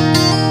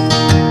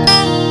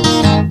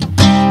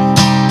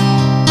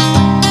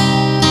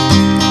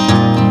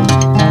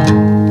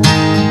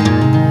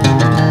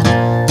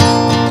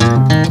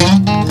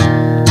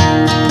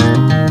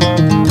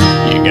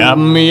 Got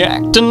me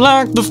acting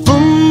like the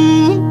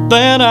fool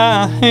that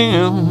I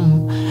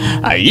am.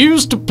 I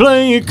used to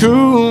play it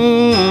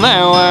cool,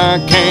 now I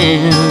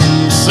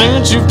can't.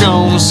 Since you've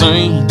gone and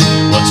seen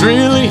what's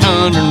really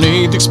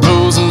underneath,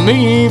 exposing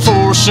me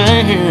for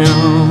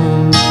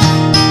shame.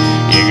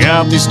 You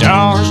got these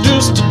stars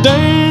just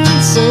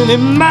dancing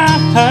in my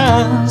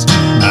eyes.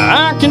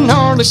 I can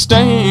hardly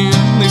stand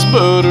these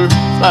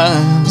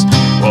butterflies.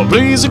 Well,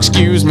 please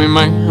excuse me,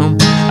 ma'am,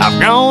 I've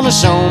gone and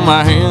shown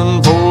my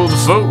hand for the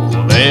fool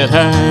that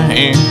I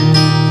am.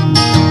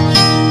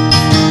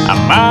 I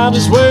might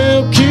as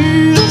well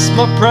kiss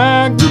my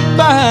pride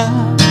goodbye.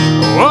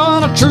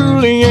 What I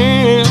truly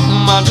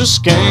am, I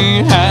just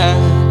can't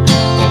hide.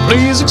 Well,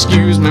 please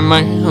excuse me,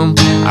 ma'am,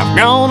 I've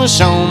gone and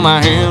shown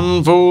my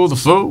hand for the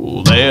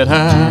fool that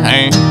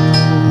I am.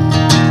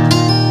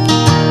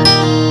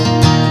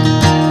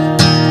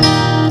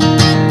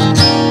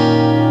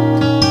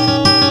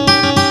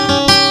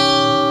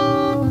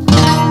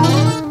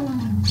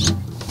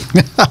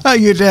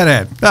 You did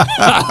it.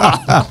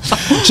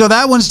 So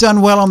that one's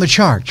done well on the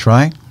charts,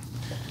 right?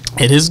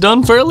 It has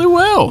done fairly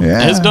well. Yeah.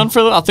 It has done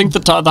fairly. I think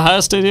the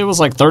highest it did was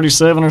like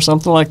 37 or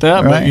something like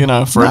that. Right.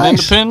 But for an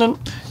independent,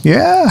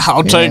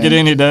 I'll take it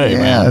any day,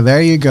 man. Yeah,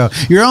 there you go.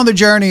 You're on the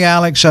journey,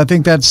 Alex. I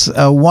think that's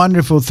a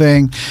wonderful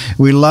thing.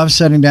 We love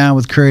sitting down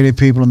with creative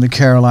people in the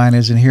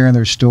Carolinas and hearing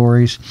their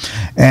stories,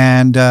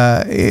 and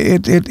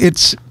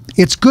it's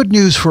good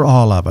news for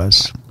all of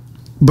us,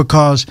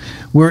 because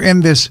we're in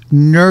this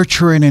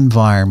nurturing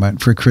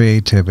environment for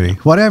creativity.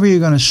 Whatever you're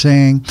going to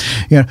sing,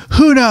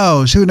 who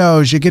knows? Who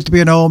knows? You get to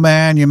be an old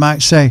man, you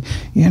might say,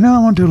 I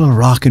want to do a little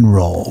rock and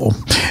roll.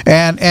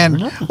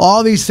 And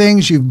all these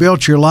things you've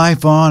built your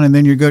life on, and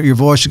then your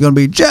voice is going to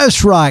be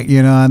just right,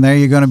 and there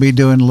you're going to be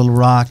doing a little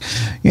rock.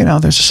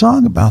 There's a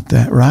song about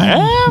that, right?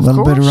 Yeah, a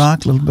little bit of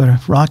rock, a little bit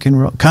of rock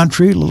and roll,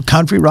 country, a little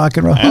country rock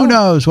and roll. Yeah. Who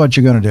knows what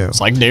you're going to do? It's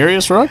like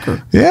Darius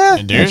Rucker.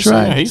 Yeah, Darius, that's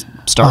right. He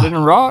started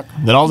in rock,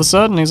 then all of a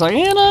sudden and he's like,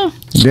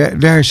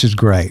 Darius is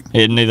great.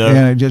 Isn't he, though?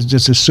 Yeah,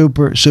 just a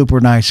super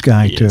nice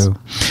guy, He too. is.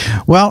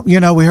 Well,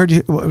 we heard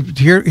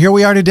here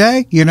we are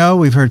today.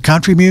 We've heard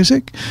country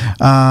music.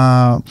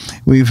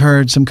 We've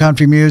heard some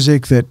country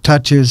music that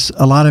touches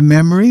a lot of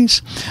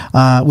memories.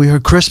 We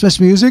heard Christmas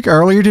music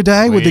earlier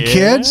today with the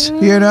kids,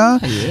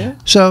 Yeah.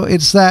 So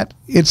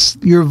it's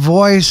your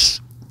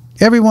voice.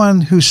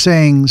 Everyone who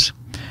sings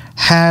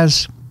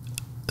has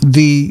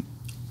the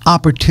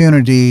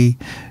opportunity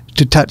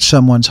to touch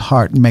someone's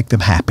heart and make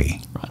them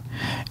happy. Right.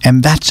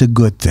 And that's a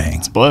good thing.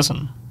 It's a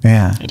blessing.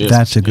 Yeah, It is.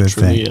 that's a It good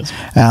truly thing. is.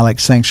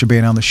 Alex, thanks for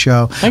being on the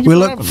show. Thank you we for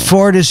look having me.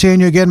 forward to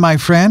seeing you again, my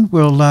friend.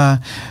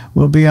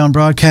 We'll be on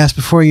broadcast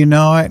before you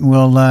know it, and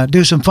we'll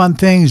do some fun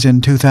things in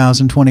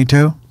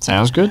 2022.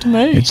 Sounds good to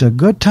me. It's a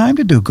good time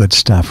to do good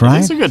stuff,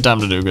 right? It's a good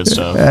time to do good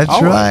stuff. That's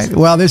Always. right.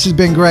 Well, this has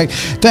been great.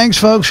 Thanks,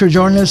 folks, for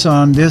joining us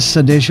on this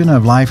edition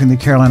of Life in the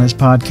Carolinas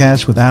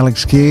podcast with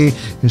Alex Key.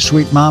 His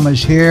sweet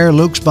mama's here.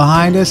 Luke's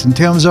behind us, and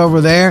Tim's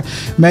over there,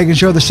 making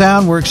sure the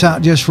sound works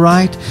out just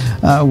right.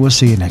 We'll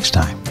see you next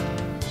time.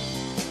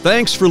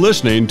 Thanks for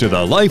listening to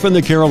the Life in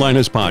the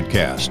Carolinas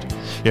podcast.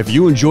 If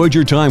you enjoyed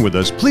your time with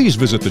us, please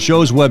visit the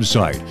show's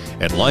website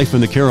at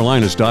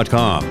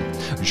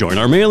lifeinthecarolinas.com. Join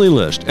our mailing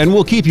list, and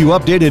we'll keep you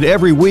updated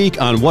every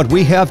week on what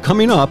we have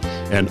coming up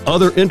and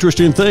other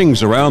interesting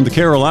things around the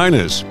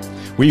Carolinas.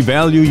 We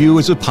value you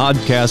as a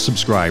podcast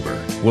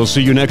subscriber. We'll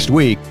see you next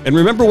week. And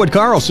remember what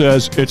Carl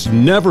says, it's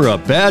never a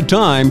bad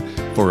time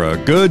for a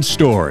good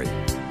story.